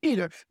came with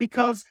Peter,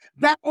 because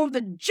that on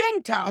the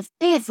Gentiles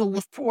also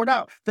was poured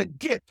out the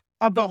gift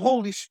of the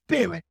Holy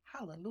Spirit.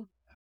 Hallelujah.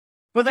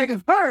 For they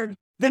have heard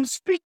them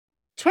speak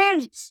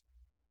tongues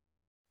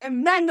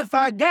and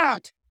magnify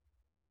God.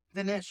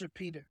 Then answered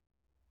Peter,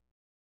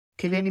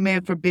 can any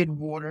man forbid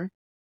water,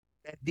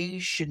 that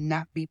these should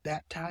not be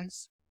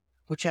baptized,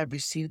 which have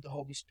received the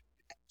Holy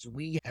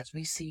Spirit, as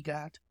we see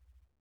God,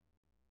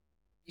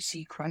 we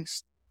see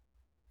Christ,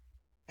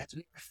 as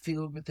we are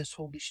filled with this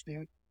Holy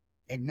Spirit,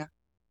 and not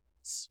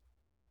us.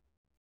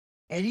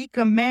 And he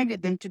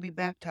commanded them to be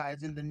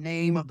baptized in the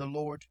name of the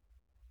Lord.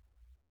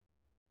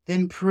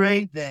 Then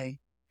prayed they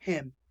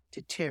him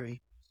to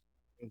tarry.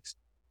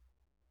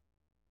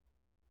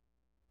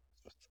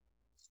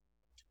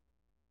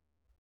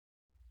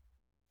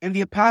 And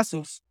the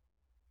apostles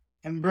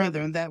and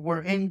brethren that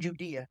were in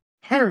Judea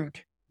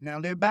heard, now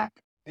they're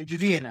back in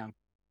Judea now,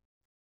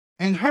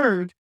 and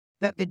heard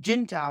that the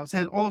Gentiles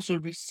had also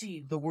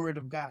received the word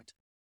of God.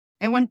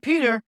 And when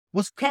Peter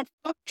was kept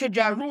up to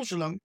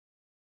Jerusalem,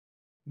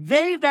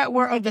 they that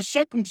were of the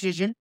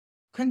circumcision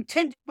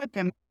contended with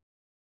him.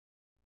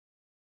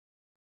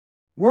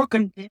 Were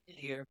contended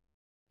here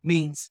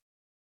means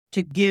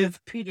to give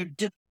Peter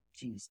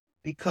difficulties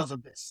because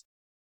of this.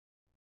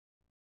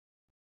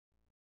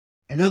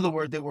 In other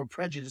words, they were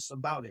prejudiced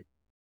about it.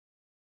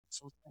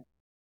 So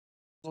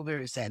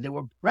very sad. They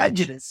were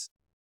prejudiced.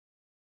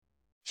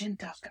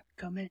 Gentiles got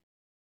to come in.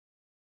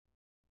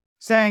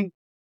 Saying,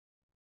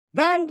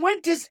 thou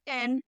wentest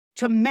in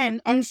to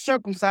men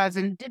uncircumcised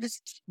and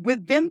didst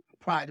with them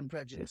pride and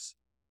prejudice.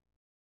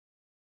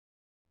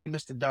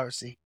 Mr.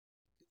 Darcy,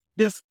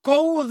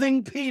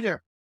 scolding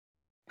Peter,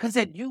 because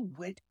that you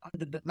went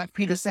under the, like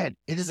Peter said,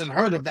 it is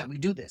unheard of that we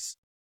do this.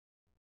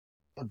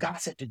 But God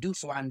said to do,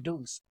 so I'm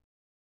doing so.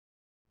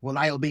 Will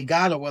I obey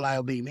God or will I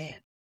obey man?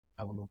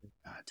 I will obey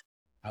God.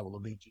 I will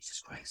obey Jesus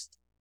Christ.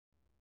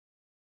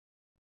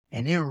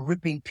 And they're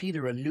ripping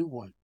Peter a new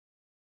one.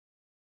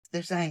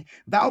 They're saying,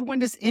 thou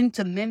wentest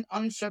into men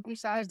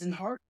uncircumcised in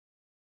heart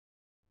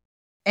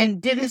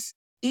and didst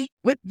eat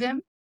with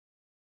them.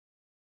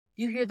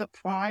 You hear the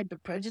pride, the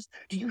prejudice?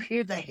 Do you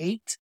hear the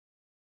hate?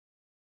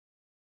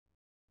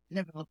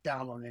 Never look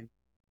down on them.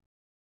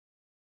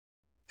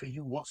 For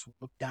you once will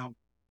look down.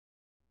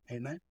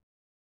 Amen.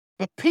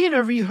 But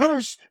Peter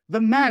rehearsed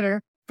the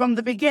matter from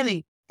the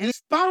beginning and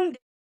expounded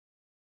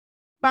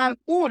by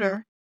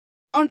order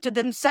unto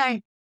them,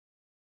 saying,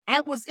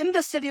 I was in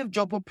the city of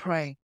Joppa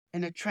praying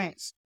in a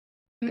trance,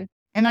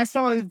 and I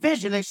saw a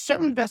vision, a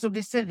certain vessel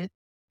descended,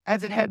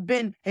 as it had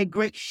been a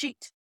great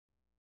sheet,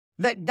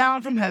 let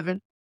down from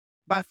heaven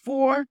by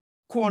four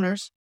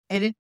corners,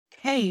 and it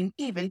came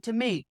even to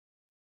me.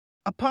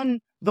 Upon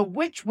the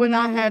which, when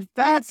I had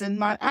fastened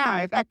my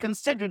eyes, I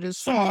considered and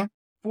saw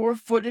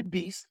four-footed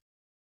beasts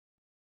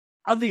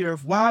of the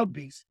earth, wild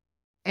beasts,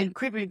 and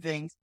creeping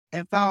things,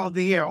 and fowl of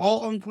the air,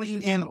 all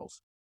unclean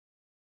animals.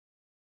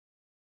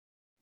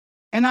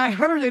 And I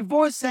heard a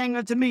voice saying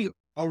unto me,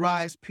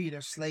 arise,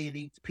 Peter, slay and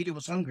eat. Peter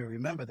was hungry,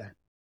 remember that.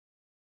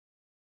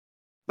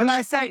 But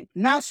I say,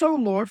 not so,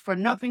 Lord, for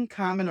nothing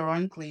common or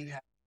unclean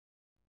hath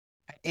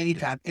at any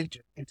time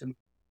entered into me.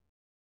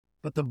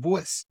 But the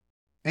voice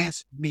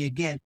answered me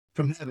again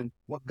from heaven,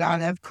 what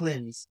God hath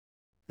cleansed,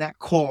 that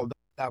call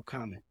thou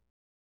common.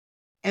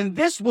 And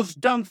this was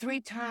done 3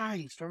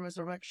 times for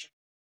resurrection.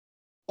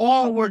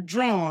 All were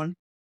drawn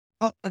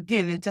up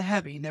again into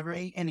heaven. He never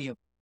ate any of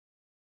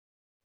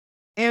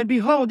them. And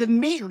behold,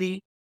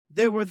 immediately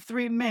there were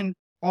 3 men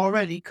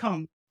already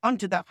come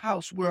unto that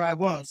house where I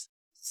was,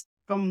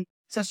 from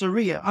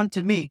Caesarea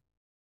unto me.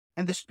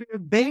 And the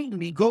Spirit bade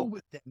me go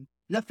with them,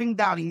 nothing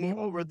doubting.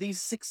 Moreover,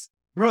 these 6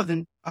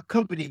 brethren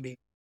accompanied me,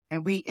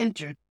 and we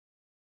entered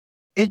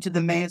into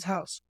the man's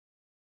house.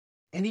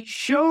 And he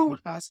showed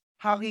us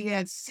how he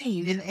had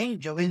seen an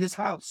angel in his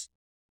house,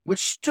 which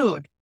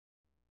stood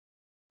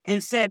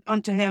and said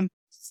unto him,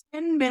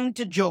 send men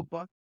to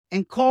Joppa,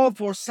 and call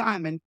for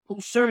Simon,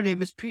 whose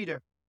surname is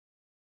Peter,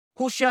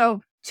 who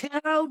shall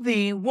tell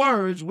thee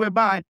words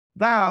whereby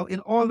thou in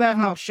all that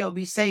house shall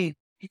be saved.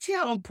 You see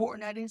how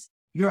important that is?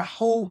 Your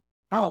whole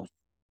house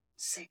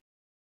saved.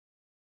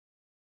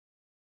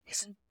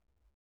 Listen,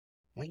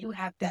 when you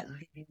have that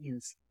living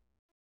inside,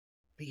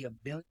 the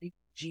ability,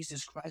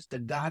 Jesus Christ, the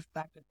God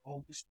factor, the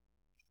Holy Spirit,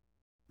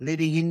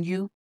 living in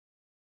you,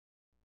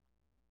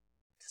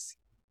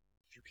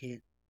 you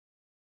can't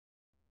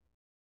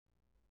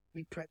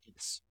be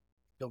prejudiced.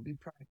 Don't be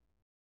prideful.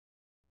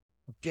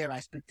 Dare I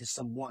speak to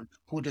someone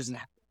who doesn't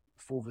have a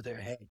roof over their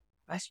head?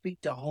 I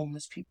speak to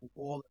homeless people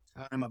all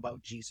the time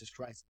about Jesus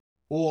Christ,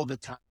 all the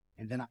time,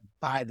 and then I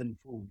buy them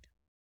food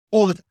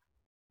all the time.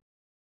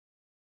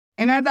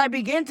 And as I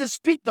began to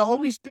speak, the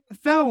Holy Spirit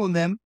fell on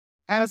them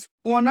as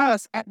on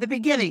us at the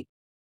beginning.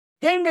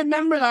 Then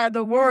remembered I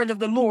the word of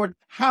the Lord,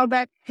 how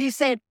that he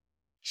said,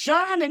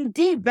 John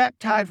indeed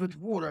baptized with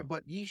water,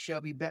 but ye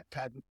shall be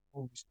baptized with the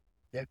Holy Spirit.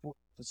 Therefore,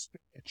 the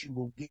Spirit that you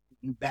will get,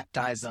 you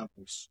baptize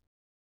others.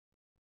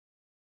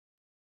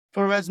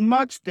 For as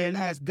much then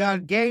as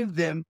God gave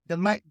them the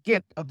like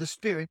gift of the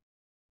Spirit,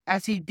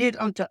 as he did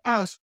unto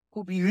us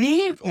who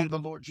believed on the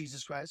Lord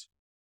Jesus Christ,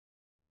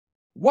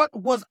 what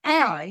was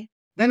I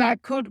that I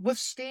could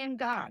withstand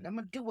God? I'm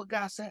going to do what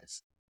God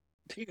says.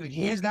 Period.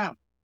 Hands down.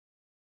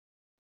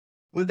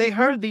 When they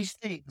heard these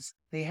things,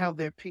 they held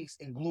their peace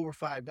and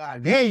glorified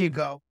God. There you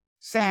go.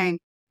 Saying,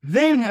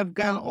 then have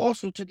gone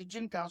also to the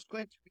Gentiles,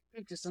 great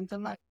repentance unto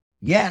life.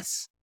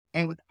 Yes,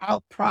 and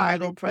without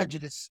pride or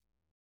prejudice.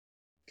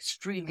 It's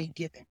freely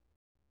given.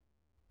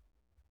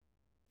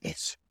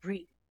 It's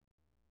free.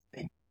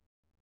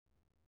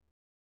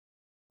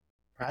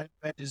 Pride and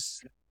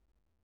prejudice,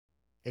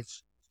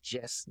 it's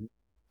just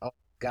of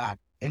God.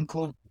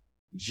 Include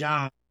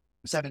John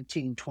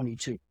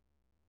 17:22.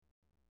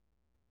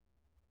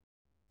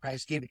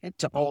 Christ gave it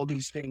to all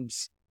these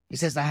things. He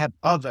says, I have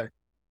others.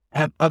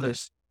 I'm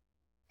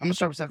going to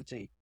start with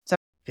 17.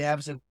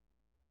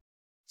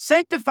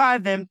 Sanctify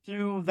them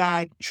through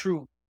thy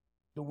truth.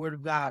 The word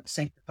of God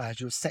sanctifies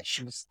you, sets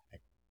you aside,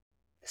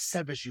 it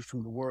severs you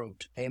from the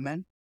world.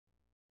 Amen.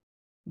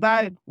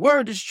 Thy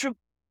word is true,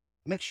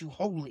 makes you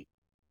holy.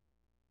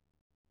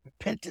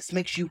 Repentance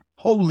makes you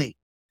holy.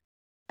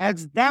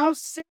 As thou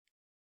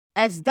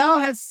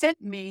hast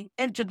sent me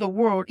into the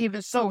world,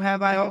 even so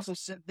have I also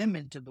sent them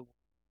into the world.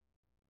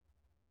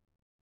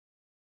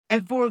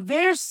 And for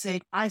their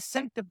sake I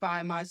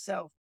sanctify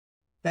myself,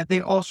 that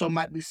they also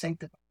might be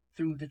sanctified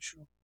through the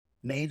truth,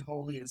 made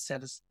holy and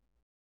set aside.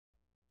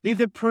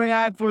 Neither pray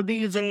I for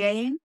these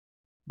alone,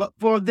 but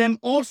for them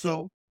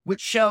also which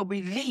shall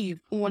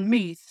believe on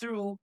me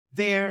through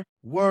their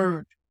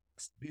word.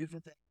 It's a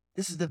beautiful thing.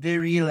 This is the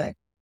very elect.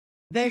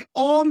 They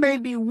all may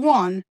be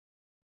one,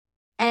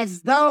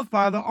 as thou,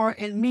 Father, art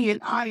in me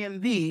and I in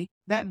thee,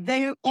 that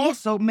they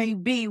also may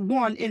be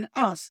one in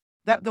us,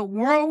 that the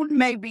world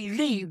may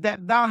believe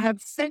that thou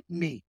hast sent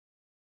me.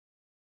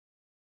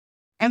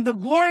 And the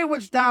glory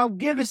which thou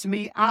givest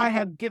me, I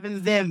have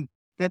given them,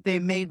 that they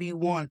may be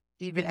one,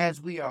 even as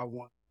we are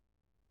one.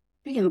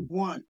 Being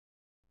one,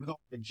 we're going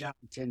to John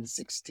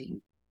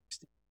 10:16.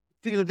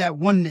 Feel that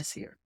oneness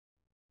here.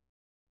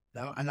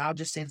 Now, and I'll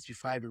just say this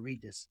before I even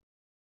read this.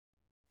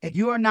 If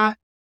you are not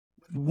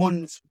with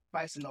oneness with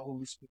Christ and the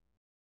Holy Spirit,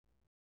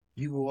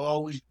 you will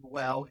always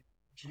dwell in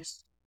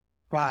just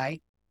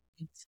pride,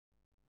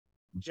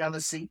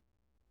 jealousy.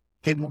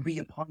 It will be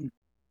upon you.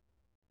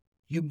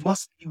 You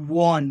must be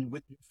one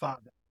with your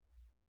Father.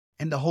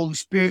 And the Holy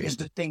Spirit is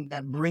the thing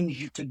that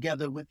brings you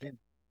together with Him.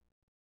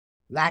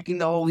 Lacking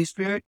the Holy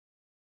Spirit,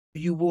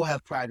 you will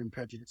have pride and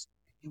prejudice.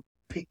 You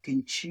pick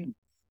and choose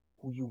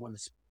who you want to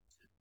speak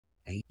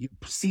to. And you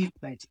perceive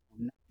things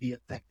will not be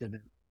effective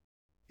in,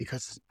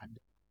 because it's not done.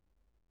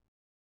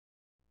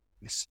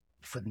 It's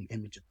for the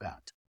image of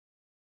God.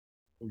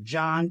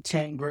 John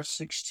 10, verse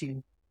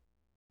 16,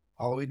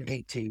 all the way to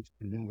 18,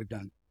 and then we're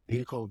done.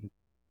 Here closing.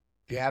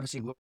 You have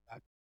seen, look.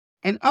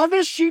 And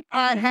other sheep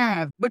I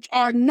have, which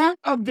are not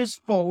of this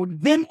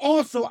fold, them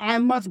also I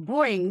must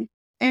bring,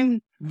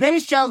 and they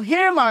shall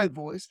hear my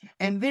voice,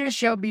 and there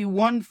shall be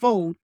one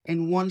fold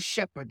and one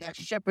shepherd. That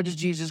shepherd is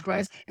Jesus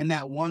Christ, and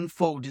that one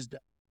fold is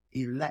the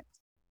elect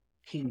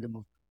kingdom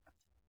of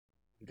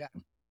God.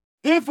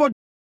 Therefore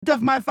doth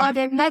my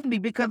Father love me,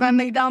 because I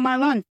lay down my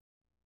life,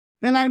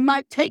 then I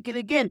might take it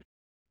again.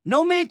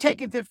 No man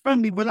taketh it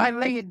from me, but I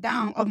lay it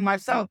down of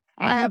myself.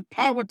 I have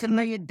power to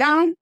lay it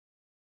down,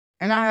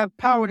 and I have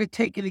power to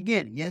take it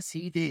again. Yes,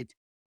 He did.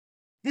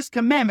 This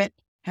commandment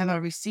have I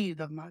received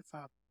of my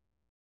Father.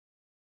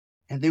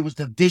 And there was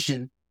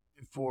division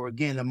before,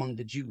 again, among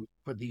the Jews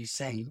for these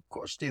sayings. Of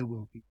course, there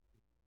will be.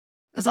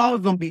 There's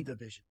always going to be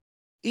division.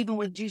 Even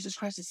when Jesus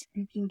Christ is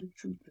speaking the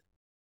truth.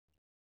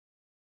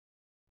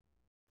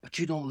 But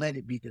you don't let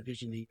it be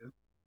division in you.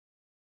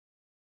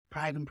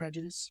 Pride and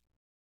prejudice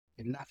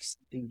is not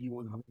something you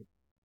want to hold.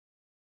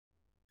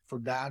 For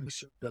God, we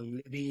serve the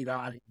living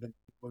God in the name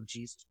of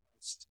Jesus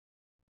Christ.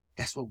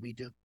 That's what we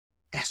do.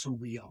 That's who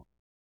we are.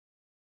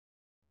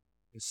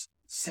 It's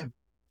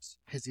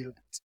His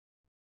elect.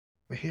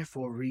 We're here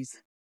for a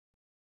reason.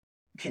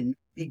 You can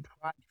be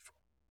prideful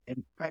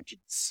and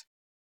prejudice.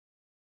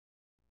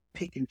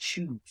 Pick and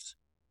choose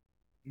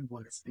who you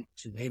want to speak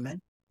to.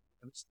 Amen.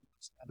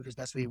 Because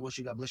that's where He wants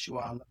you. God bless you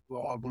all. We're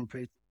all going to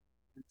pray.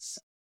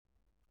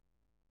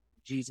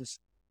 Jesus,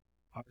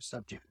 our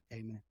subject.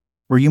 Amen.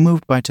 Were you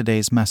moved by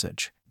today's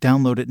message?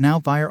 Download it now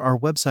via our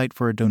website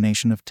for a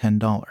donation of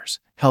 $10.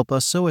 Help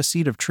us sow a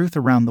seed of truth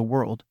around the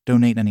world.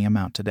 Donate any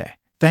amount today.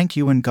 Thank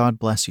you and God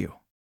bless you.